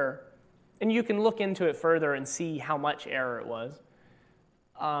of error, and you can look into it further and see how much error it was.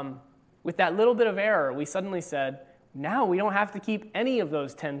 With that little bit of error, we suddenly said, now we don't have to keep any of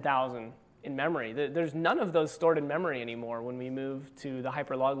those 10,000 in memory. There's none of those stored in memory anymore when we move to the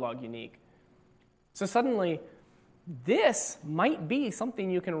hyperlog unique. So suddenly, this might be something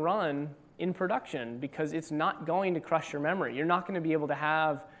you can run in production because it's not going to crush your memory. You're not going to be able to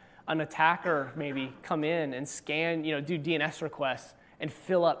have an attacker maybe come in and scan, do DNS requests and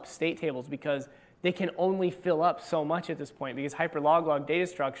fill up state tables because they can only fill up so much at this point because hyperlog data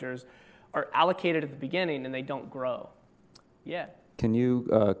structures are allocated at the beginning and they don't grow. Yeah. Can you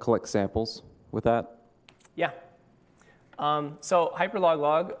collect samples with that? Yeah. So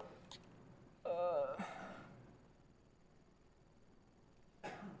hyperlog.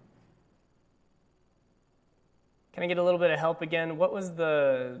 Can I get a little bit of help again? What was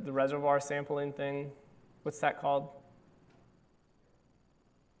the reservoir sampling thing? What's that called?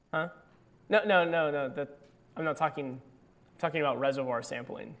 Huh? No. I'm not talking. I'm talking about reservoir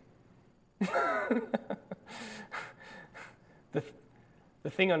sampling. the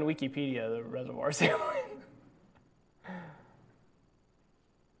thing on Wikipedia, the reservoir sampling.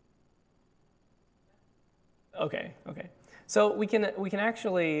 Okay. So we can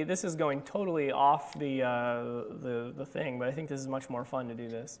actually, this is going totally off the thing, but I think this is much more fun to do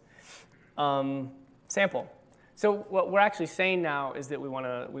this. Sample. So what we're actually saying now is that we want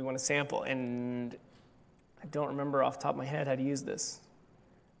to sample, and I don't remember off the top of my head how to use this.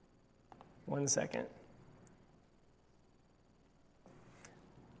 1 second.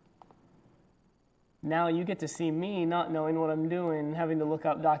 Now you get to see me not knowing what I'm doing, having to look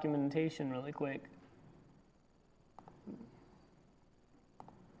up documentation really quick.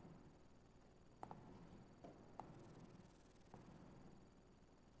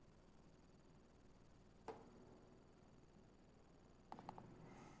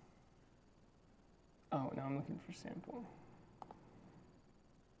 Oh, now I'm looking for sample.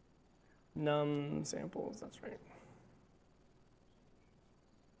 Num samples, that's right.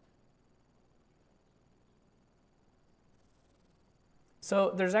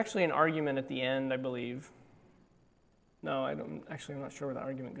 So there's actually an argument at the end, I believe. No, I don't. Actually, I'm not sure where the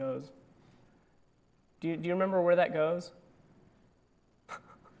argument goes. Do you remember where that goes?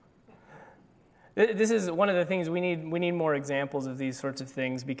 This is one of the things we need more examples of these sorts of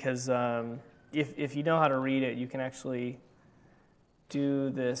things because if you know how to read it, you can actually do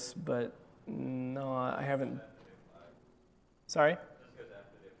this. But no, I haven't. Sorry?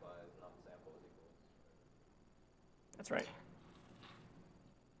 That's right.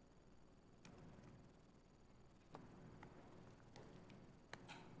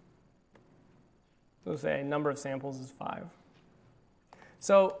 So say number of samples is 5.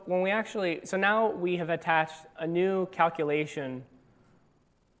 So when we so now we have attached a new calculation.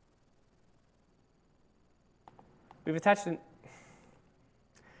 We've attached a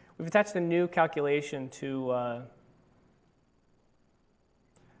new calculation to. I'm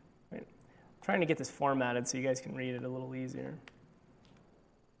trying to get this formatted so you guys can read it a little easier.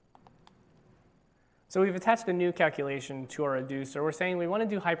 So we've attached a new calculation to our reducer. We're saying we want to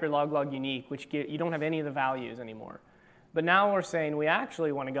do hyperlog unique, which you don't have any of the values anymore. But now we're saying we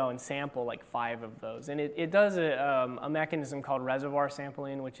actually want to go and sample like 5 of those. And it does a mechanism called reservoir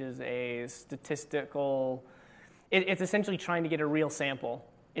sampling, which is a statistical, it's essentially trying to get a real sample.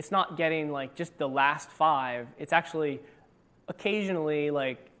 It's not getting like just the last 5. It's actually occasionally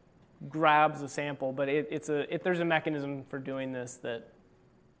like grabs a sample, but there's a mechanism for doing this that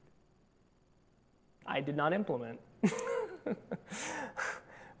I did not implement.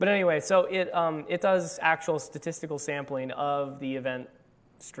 But anyway, so it does actual statistical sampling of the event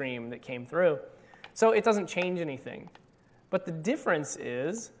stream that came through. So it doesn't change anything. But the difference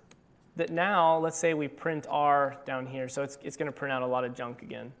is that now, let's say we print R down here, so it's going to print out a lot of junk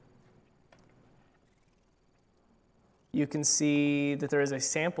again. You can see that there is a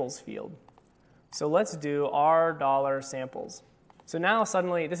samples field. So let's do $samples. So now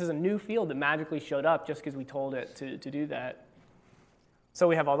suddenly, this is a new field that magically showed up just because we told it to do that. So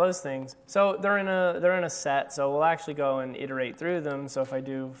we have all those things. So they're in a set. So we'll actually go and iterate through them. So if I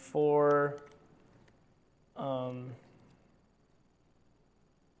do for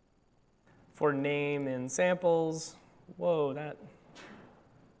name in samples, whoa, that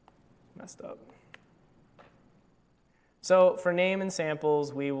messed up. So for name and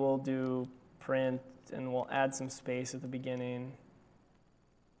samples, we will do print, and we'll add some space at the beginning.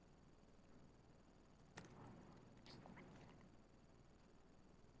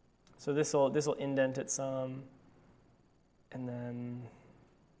 So this will indent it some, and then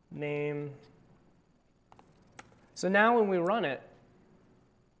name. So now when we run it,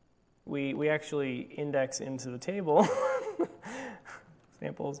 we actually index into the table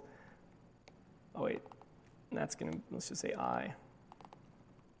samples. Oh wait, that's gonna, let's just say I.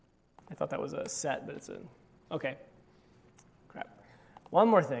 I thought that was a set, but it's a, okay. Crap. One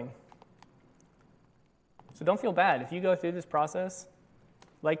more thing. So don't feel bad if you go through this process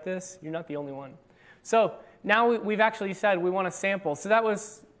like this, you're not the only one. So now we've actually said we want to sample. So that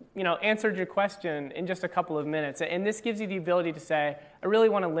was answered your question in just a couple of minutes. And this gives you the ability to say, I really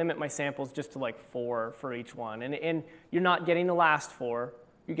want to limit my samples just to like 4 for each one. And you're not getting the last 4.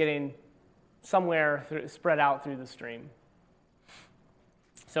 You're getting somewhere spread out through the stream.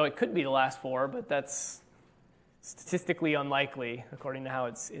 So it could be the last 4, but that's statistically unlikely according to how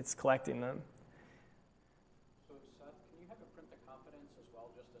it's collecting them. So Seth, can you have it print the confidence as well,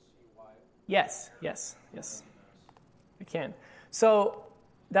 just to see why? Yes. I can. So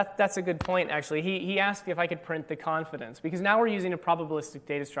that's a good point, actually. He asked if I could print the confidence, because now we're using a probabilistic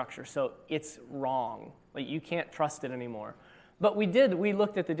data structure, so it's wrong. Like, you can't trust it anymore. But we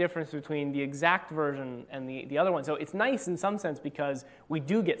looked at the difference between the exact version and the other one. So it's nice in some sense because we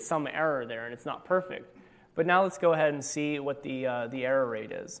do get some error there, and it's not perfect. But now let's go ahead and see what the error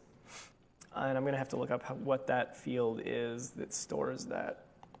rate is. And I'm going to have to look up what that field is that stores that.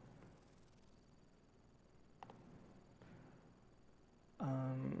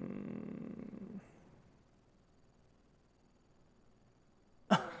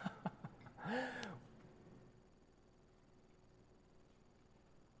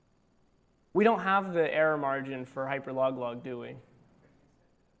 We don't have the error margin for hyperloglog, do we?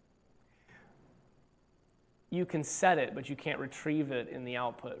 You can set it, but you can't retrieve it in the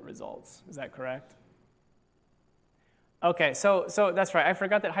output results. Is that correct? Okay, so that's right. I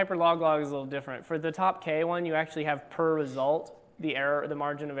forgot that hyperloglog is a little different. For the top K one, you actually have per result the error, the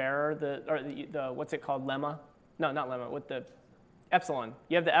margin of error, the what's it called, lemma? No, not lemma. With the epsilon.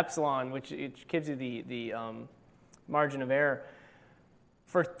 You have the epsilon, which gives you the margin of error.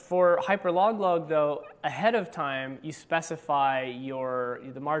 For hyperloglog, though, ahead of time, you specify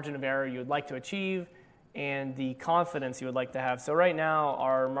the margin of error you would like to achieve and the confidence you would like to have. So right now,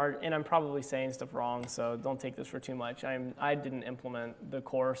 and I'm probably saying stuff wrong, so don't take this for too much. I didn't implement the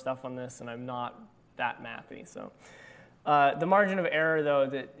core stuff on this, and I'm not that mathy. So the margin of error, though,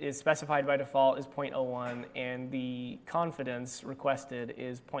 that is specified by default is 0.01, and the confidence requested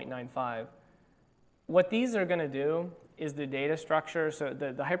is 0.95. What these are going to do is the data structure. So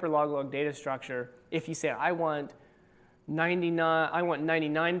the hyperloglog data structure, if you say, I want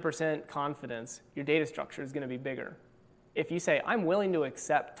 99% confidence, your data structure is going to be bigger. If you say, I'm willing to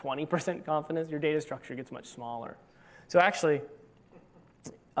accept 20% confidence, your data structure gets much smaller. So actually,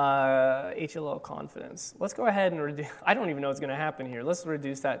 HLL confidence. Let's go ahead and reduce. I don't even know what's going to happen here. Let's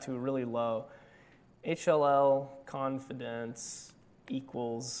reduce that to really low. HLL confidence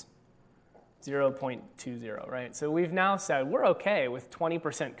equals 0.20, right? So we've now said we're okay with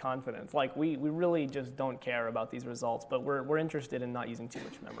 20% confidence. Like, we really just don't care about these results, but we're interested in not using too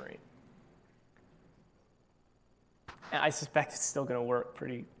much memory. And I suspect it's still going to work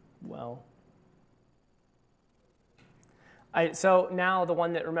pretty well. So now the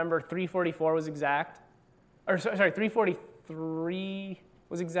one that, remember, 344 was exact, or sorry, 343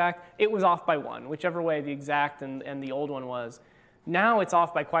 was exact. It was off by 1, whichever way the exact and the old one was. Now it's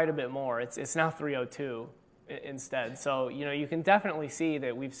off by quite a bit more. It's now 302 instead. So you can definitely see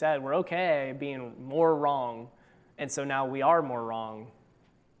that we've said we're okay being more wrong, and so now we are more wrong.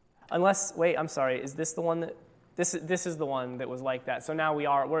 Unless, wait, I'm sorry, is this the one that this is the one that was like that? So now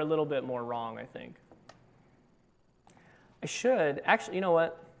we're a little bit more wrong, I think. I should actually, you know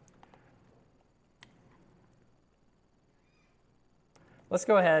what? Let's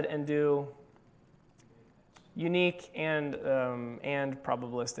go ahead and do unique and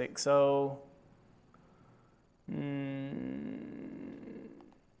probabilistic. So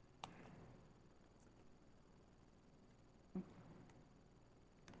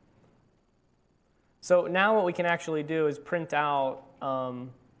so now what we can actually do is print out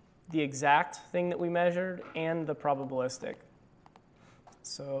the exact thing that we measured and the probabilistic.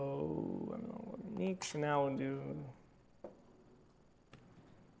 So I don't know what unique. So now we'll do.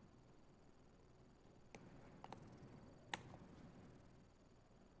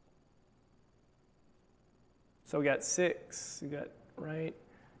 So we got 6, we got, right?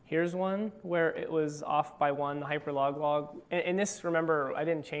 Here's one where it was off by 1, the hyperloglog. And this, remember, I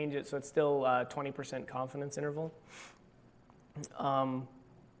didn't change it, so it's still 20% confidence interval.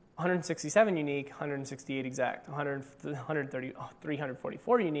 167 unique, 168 exact.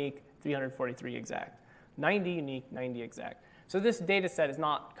 344 unique, 343 exact. 90 unique, 90 exact. So this data set is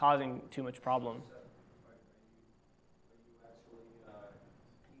not causing too much problem. Are you actually keeping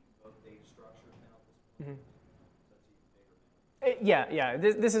both data structures now at this point? Yeah.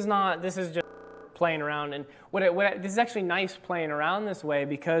 This is just playing around, and this is actually nice playing around this way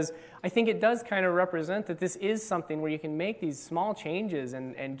because I think it does kind of represent that this is something where you can make these small changes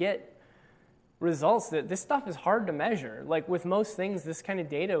and get results that this stuff is hard to measure. Like with most things, this kind of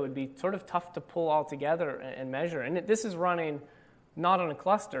data would be sort of tough to pull all together and measure. And this is running Not on a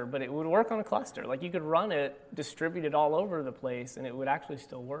cluster, but it would work on a cluster. Like you could run it distributed all over the place, and it would actually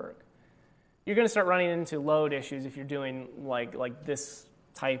still work. You're going to start running into load issues if you're doing like this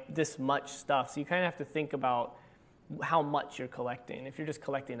much stuff. So you kind of have to think about how much you're collecting. If you're just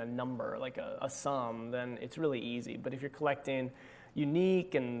collecting a number, like a sum, then it's really easy. But if you're collecting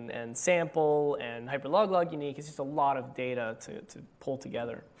unique and sample and hyperlog unique, it's just a lot of data to pull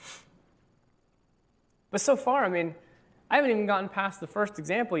together. But so far, I mean, I haven't even gotten past the first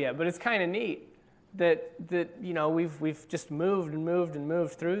example yet, but it's kind of neat that you know we've just moved and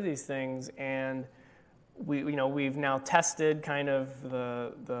moved through these things, and we've now tested kind of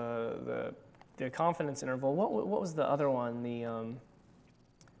the confidence interval. What was the other one? The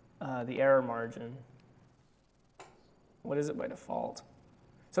error margin. What is it by default?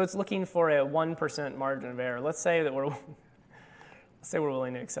 So it's looking for a 1% margin of error. Let's say that we're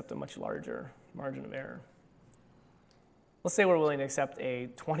willing to accept a much larger margin of error. Let's say we're willing to accept a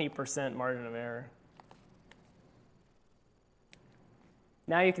 20% margin of error.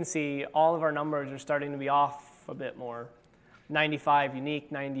 Now you can see all of our numbers are starting to be off a bit more. 95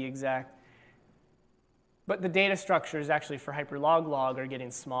 unique, 90 exact. But the data structures actually for hyperlog are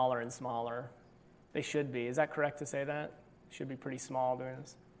getting smaller and smaller. They should be. Is that correct to say that? It should be pretty small doing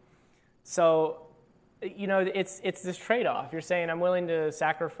this. So, you know, it's this trade-off. You're saying I'm willing to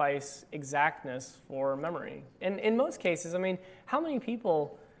sacrifice exactness for memory. And in most cases, I mean, how many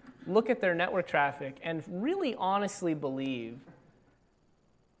people look at their network traffic and really honestly believe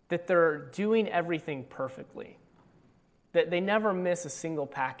that they're doing everything perfectly, that they never miss a single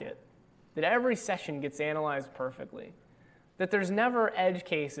packet, that every session gets analyzed perfectly, that there's never edge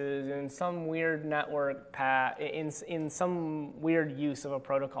cases in some weird network in some weird use of a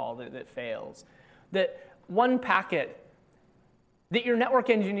protocol that fails, that one packet that your network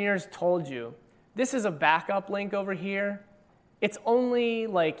engineers told you, this is a backup link over here, it's only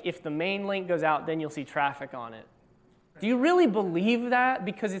like if the main link goes out, then you'll see traffic on it. Do you really believe that?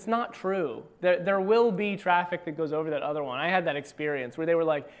 Because it's not true. There will be traffic that goes over that other one. I had that experience where they were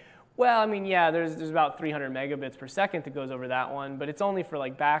like, well, I mean, yeah, there's about 300 megabits per second that goes over that one, but it's only for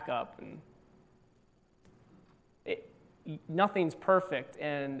like backup. And nothing's perfect,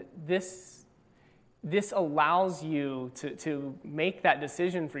 and this allows you to make that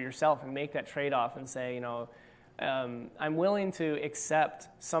decision for yourself and make that trade-off and say, you know, I'm willing to accept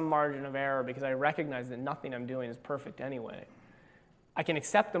some margin of error because I recognize that nothing I'm doing is perfect anyway. I can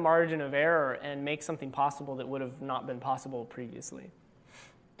accept the margin of error and make something possible that would have not been possible previously.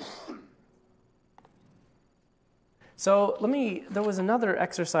 So there was another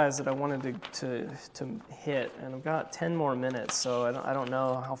exercise that I wanted to hit, and I've got 10 more minutes, so I don't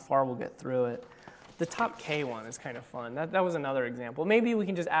know how far we'll get through it. The top K one is kind of fun. That was another example. Maybe we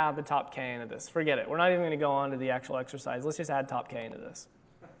can just add the top K into this. Forget it. We're not even going to go on to the actual exercise. Let's just add top K into this.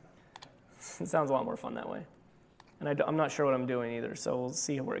 It sounds a lot more fun that way. And I'm not sure what I'm doing either, so we'll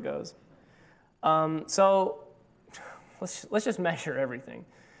see where it goes. So let's just measure everything.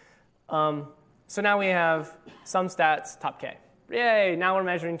 So now we have SumStats top K. Yay, now we're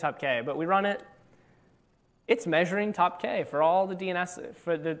measuring top K. But we run it. It's measuring top K for all the DNS,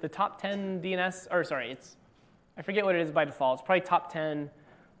 for the top 10 DNS, or sorry, I forget what it is by default. It's probably top 10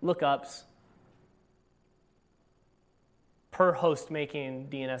 lookups per host making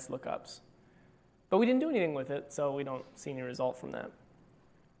DNS lookups. But we didn't do anything with it, so we don't see any result from that.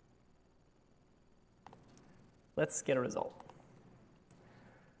 Let's get a result.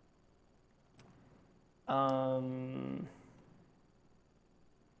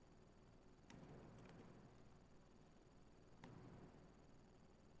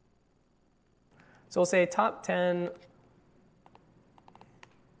 So we'll say top 10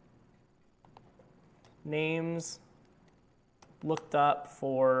 names looked up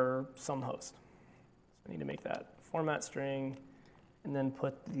for some host. So I need to make that format string and then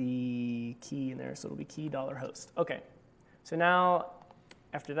put the key in there, so it'll be key $host. Okay, so now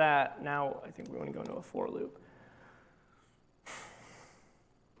after that, now I think we're going to go into a for loop.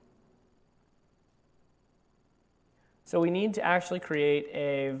 So we need to actually create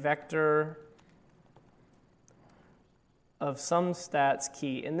a vector of SumStats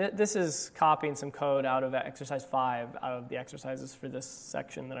key. And this is copying some code out of exercise 5, out of the exercises for this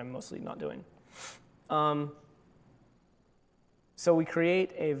section that I'm mostly not doing. So we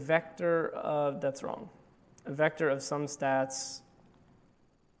create a vector of, that's wrong, a vector of SumStats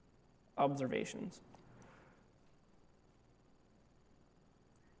observations.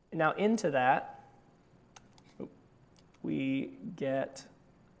 And now into that, we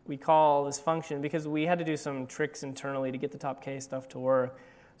call this function, because we had to do some tricks internally to get the top K stuff to work.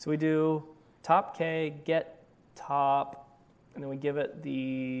 So we do top K get top and then we give it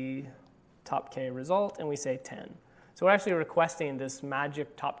the top K result, and we say 10. So we're actually requesting this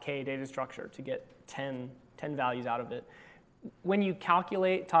magic top K data structure to get 10 values out of it. When you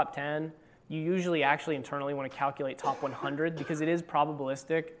calculate top 10, you usually actually internally want to calculate top 100 because it is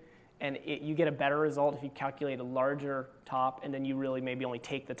probabilistic, and you get a better result if you calculate a larger top, and then you really maybe only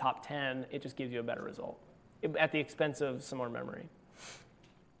take the top 10. It just gives you a better result at the expense of some more memory.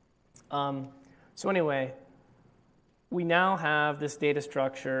 So anyway, we now have this data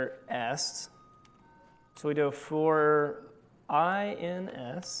structure S. So we do for I in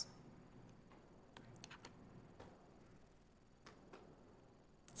S.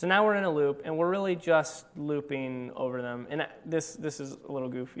 So now we're in a loop, and we're really just looping over them. And this is a little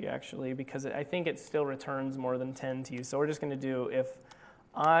goofy, actually, because I think it still returns more than 10 to you. So we're just going to do if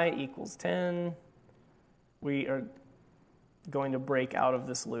I equals 10, we are going to break out of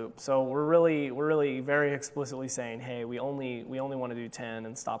this loop. So we're really very explicitly saying, hey, we only want to do 10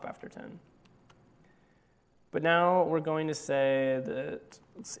 and stop after 10. But now we're going to say that,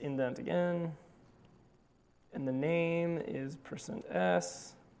 let's indent again, and the name is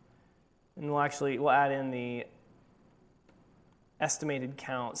 %s. And we'll add in the estimated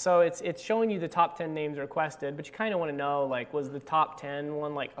count. So it's showing you the top 10 names requested, but you kind of want to know, like, was the top 10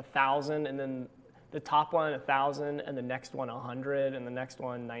 one like 1,000, and then the top one 1,000, and the next one 100, and the next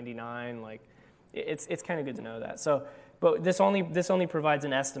one 99? Like, it's kind of good to know that. So, but this only provides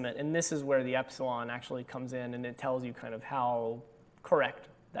an estimate, and this is where the epsilon actually comes in, and it tells you kind of how correct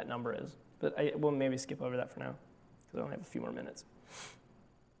that number is. But we'll maybe skip over that for now, because I only have a few more minutes.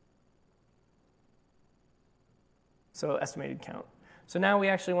 So estimated count. So now we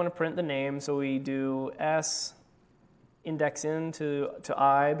actually want to print the name. So we do S index into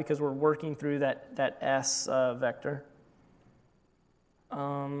I because we're working through that S vector.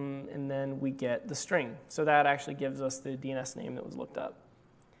 And then we get the string. So that actually gives us the DNS name that was looked up.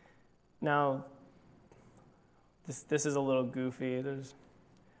 Now, this is a little goofy.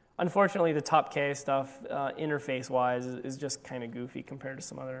 Unfortunately, the top K stuff, interface-wise, is just kind of goofy compared to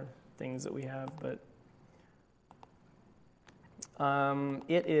some other things that we have. But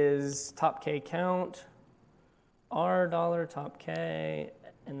it is top K count, R dollar top K,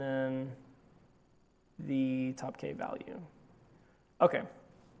 and then the top K value. Okay.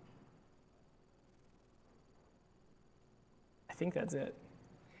 I think that's it.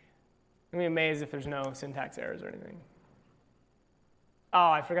 I'm going to be amazed if there's no syntax errors or anything.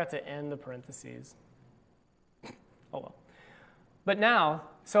 Oh, I forgot to end the parentheses. Oh well. But now,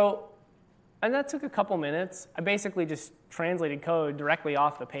 and that took a couple minutes. I basically just translated code directly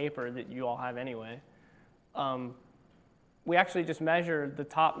off the paper that you all have anyway. We actually just measured the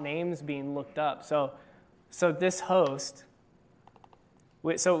top names being looked up. So this host,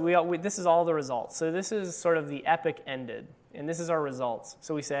 this is all the results. So this is sort of the epic ended, and this is our results.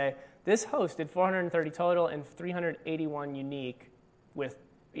 So we say, this host did 430 total and 381 unique with,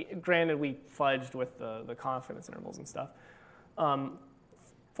 granted we fudged with the confidence intervals and stuff,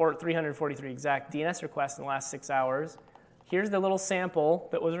 for 343 exact DNS requests in the last 6 hours. Here's the little sample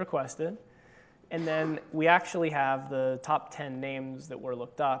that was requested. And then we actually have the top 10 names that were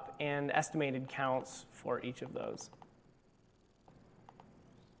looked up and estimated counts for each of those.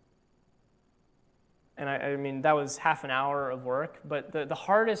 And I mean, that was half an hour of work. But the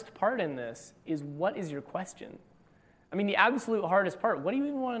hardest part in this is, what is your question? I mean, the absolute hardest part, what do you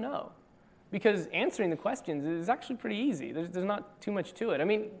even want to know? Because answering the questions is actually pretty easy. There's not too much to it. I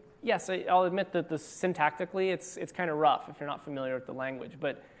mean, yes, I'll admit that syntactically it's kind of rough if you're not familiar with the language.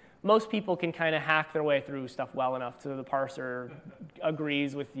 But most people can kind of hack their way through stuff well enough so the parser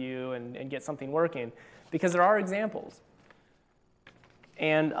agrees with you and get something working. Because there are examples.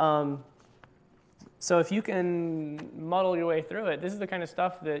 And so if you can muddle your way through it, this is the kind of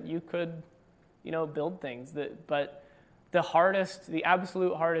stuff that you could, build things. But the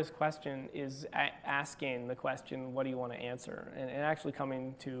absolute hardest question is asking the question, what do you want to answer? And actually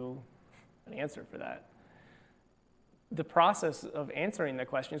coming to an answer for that. The process of answering the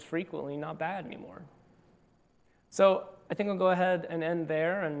question is frequently not bad anymore. So I think I'll go ahead and end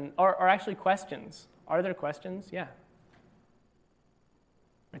there. Or actually questions. Are there questions? Yeah.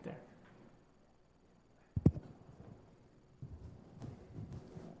 Right there.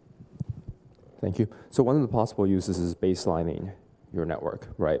 Thank you. So one of the possible uses is baselining your network,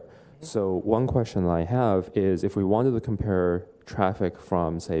 right? Mm-hmm. So one question I have is, if we wanted to compare traffic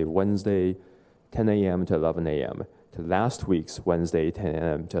from, say, Wednesday 10 a.m. to 11 a.m. to last week's Wednesday 10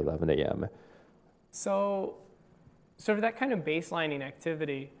 a.m. to 11 a.m. So for that kind of baselining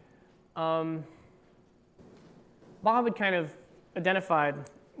activity, Bob had kind of identified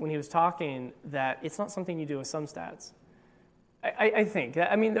when he was talking that it's not something you do with SumStats. I think.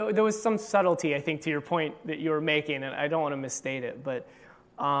 I mean, there was some subtlety, I think, to your point that you were making, and I don't want to misstate it, but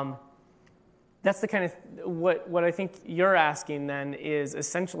that's the kind of, what I think you're asking then is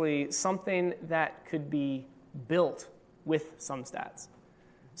essentially something that could be built with SumStats.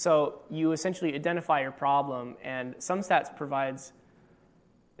 So you essentially identify your problem, and SumStats provides,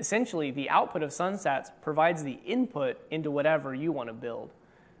 essentially the output of SumStats provides the input into whatever you want to build.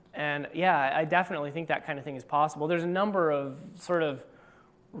 And yeah, I definitely think that kind of thing is possible. There's a number of sort of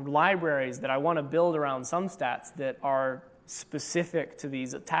libraries that I want to build around SumStats that are specific to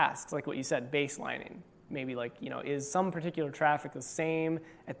these tasks, like what you said, baselining. Maybe like, is some particular traffic the same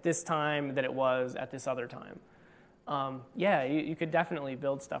at this time that it was at this other time? Yeah, you could definitely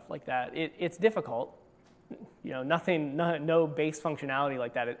build stuff like that. It's difficult. No base functionality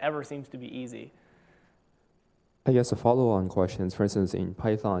like that, it ever seems to be easy. I guess a follow-on question is, for instance, in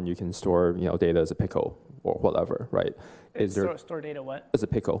Python, you can store data as a pickle or whatever, right? Store data what? As a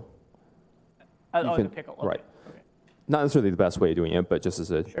pickle. As a pickle, okay. Right. Okay. Not necessarily the best way of doing it, but just as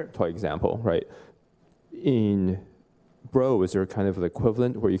a Sure. toy example, right? In Bro, is there kind of the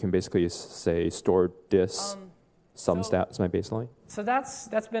equivalent where you can basically say store this SumStats, my baseline? So that's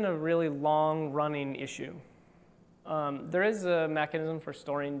been a really long-running issue. There is a mechanism for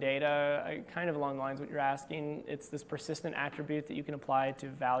storing data, kind of along the lines of what you're asking. It's this persistent attribute that you can apply to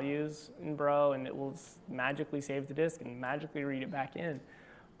values in Bro, and it will magically save the disk and magically read it back in.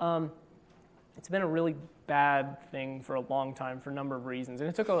 It's been a really bad thing for a long time for a number of reasons. And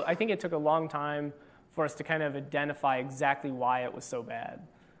I think it took a long time for us to kind of identify exactly why it was so bad.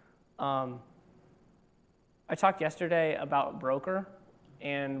 I talked yesterday about Broker.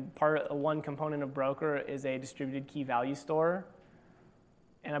 And one component of Broker is a distributed key value store.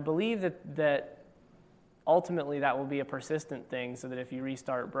 And I believe that ultimately that will be a persistent thing, so that if you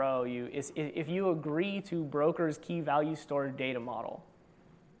restart Bro, if you agree to Broker's key value store data model,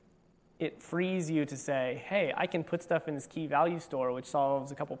 it frees you to say, hey, I can put stuff in this key value store, which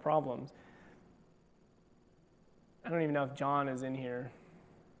solves a couple problems. I don't even know if John is in here.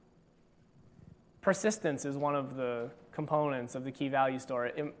 Persistence is one of the components of the key value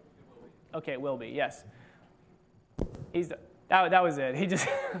store. Okay, it will be, yes. That was it.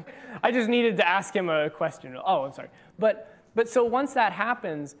 I just needed to ask him a question. Oh, I'm sorry. But so once that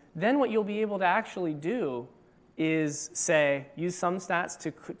happens, then what you'll be able to actually do is say, use SumStats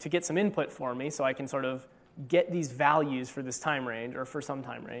to get some input for me, so I can sort of get these values for this time range, or for some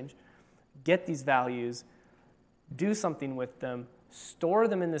time range, get these values, do something with them, store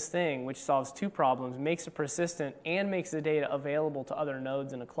them in this thing, which solves two problems, makes it persistent, and makes the data available to other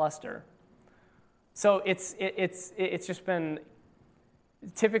nodes in a cluster. So it's just been,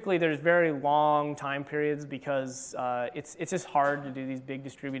 typically there's very long time periods because it's just hard to do these big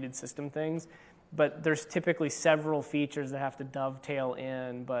distributed system things. But there's typically several features that have to dovetail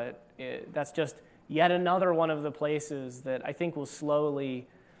in. But that's just yet another one of the places that I think will slowly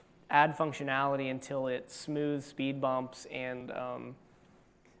add functionality until it smooths speed bumps and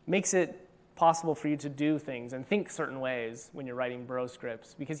makes it possible for you to do things and think certain ways when you're writing Bro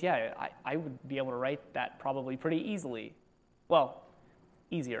scripts. Because yeah, I would be able to write that probably pretty easily. Well,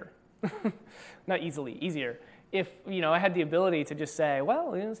 easier. Not easily, easier. If I had the ability to just say,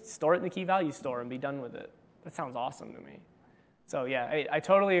 well, store it in the key value store and be done with it. That sounds awesome to me. So yeah, I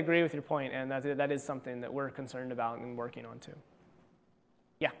totally agree with your point, and that is something that we're concerned about and working on too.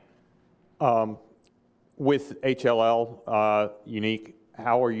 Yeah. With HLL unique,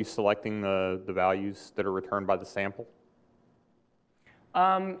 how are you selecting the values that are returned by the sample?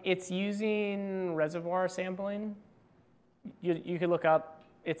 It's using reservoir sampling. You could look up.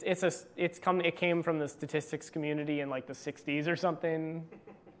 It came from the statistics community in like the 60s or something.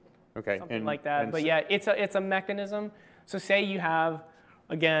 Okay. Something like that. But yeah, it's a mechanism. So say you have,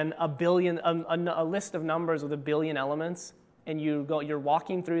 again, a list of numbers with 1 billion elements, and you're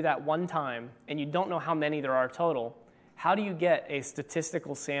walking through that one time, and you don't know how many there are total. How do you get a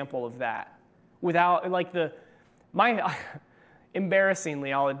statistical sample of that without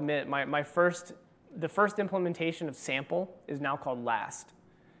embarrassingly, I'll admit, the first implementation of sample is now called last.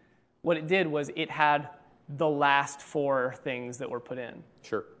 What it did was it had the last 4 things that were put in.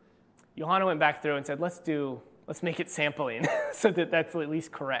 Sure. Johanna went back through and said, let's make it sampling so that's at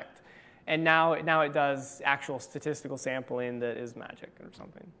least correct. And now it does actual statistical sampling that is magic or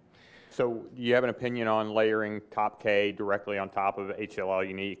something. So do you have an opinion on layering top K directly on top of HLL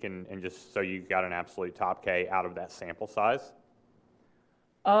unique and just so you got an absolute top K out of that sample size?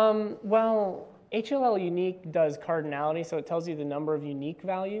 Well, HLL unique does cardinality, so it tells you the number of unique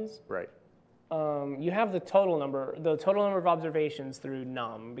values. Right. You have the total number of observations through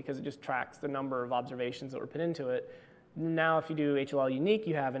num, because it just tracks the number of observations that were put into it. Now if you do HLL unique,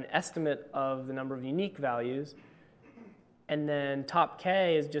 you have an estimate of the number of unique values. And then top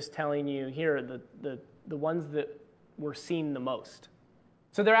K is just telling you here are the ones that were seen the most.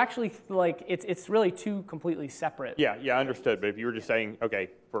 So they're actually like, it's really two completely separate. Yeah, I understood. But if you were just saying, okay,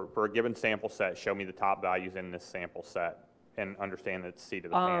 for a given sample set, show me the top values in this sample set and understand that it's seat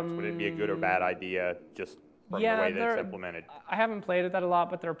of the pants, would it be a good or bad idea just from the way that it's implemented? I haven't played with that a lot,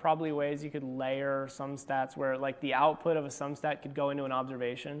 but there are probably ways you could layer SumStats where like the output of a SumStat could go into an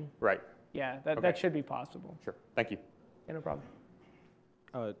observation. Right. Yeah, that should be possible. Sure. Thank you. Yeah, no problem.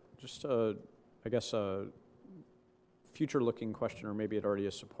 I guess a future-looking question, or maybe it already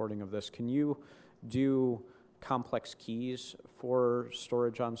is supporting of this. Can you do complex keys for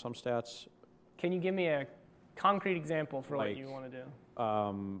storage on SumStats? Can you give me a concrete example for what you want to do?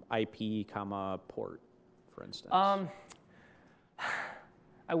 IP, port, for instance.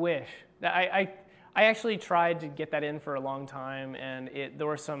 I wish. I actually tried to get that in for a long time, and there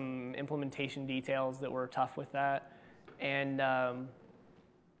were some implementation details that were tough with that. And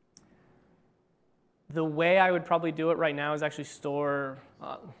the way I would probably do it right now is actually store,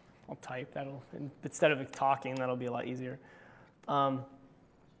 I'll type, instead of talking, that'll be a lot easier. I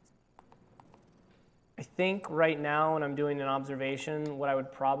think right now when I'm doing an observation, what I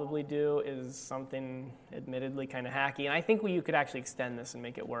would probably do is something admittedly kind of hacky. And I think you could actually extend this and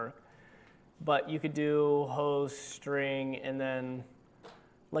make it work. But you could do host string and then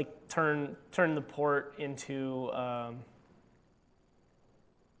like turn the port into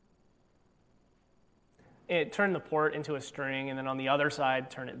turn the port into a string, and then on the other side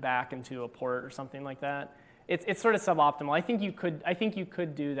turn it back into a port or something like that. It's sort of suboptimal. I think you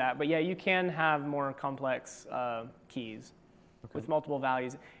could do that, but yeah, you can have more complex keys with multiple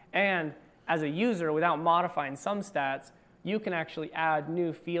values. And as a user, without modifying SumStats, you can actually add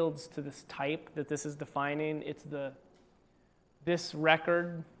new fields to this type that this is defining. It's this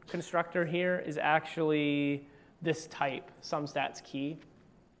record constructor here is actually this type, SumStats key.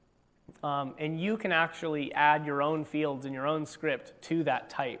 And you can actually add your own fields in your own script to that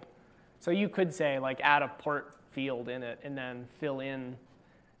type. So you could say, like, add a port field in it and then fill in,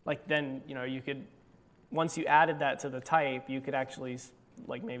 like, then, you could, once you added that to the type, you could actually,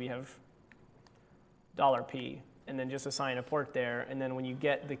 like, maybe have $P and then just assign a port there. And then when you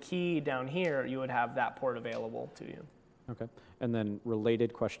get the key down here, you would have that port available to you. Okay. And then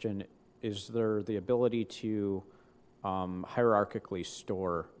related question, is there the ability to hierarchically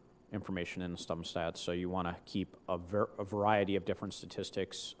store information in SumStats, so you want to keep a variety of different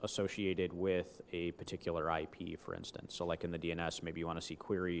statistics associated with a particular IP, for instance? So like in the DNS, maybe you want to see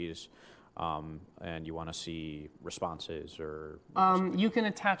queries, and you want to see responses, or... you can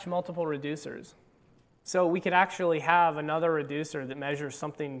attach multiple reducers. So we could actually have another reducer that measures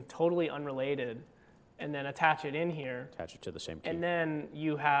something totally unrelated, and then attach it in here. Attach it to the same key. And then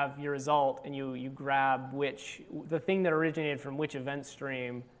you have your result, and you grab the thing that originated from which event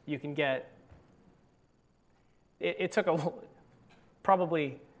stream. You can get, it took a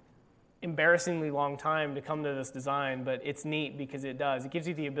probably embarrassingly long time to come to this design, but it's neat because it gives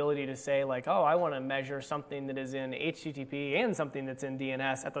you the ability to say, like, oh, I want to measure something that is in HTTP and something that's in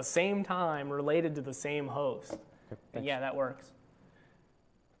DNS at the same time related to the same host. Okay, and yeah, that works.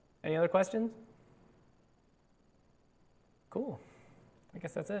 Any other questions? Cool. I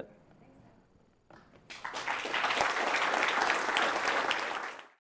guess that's it.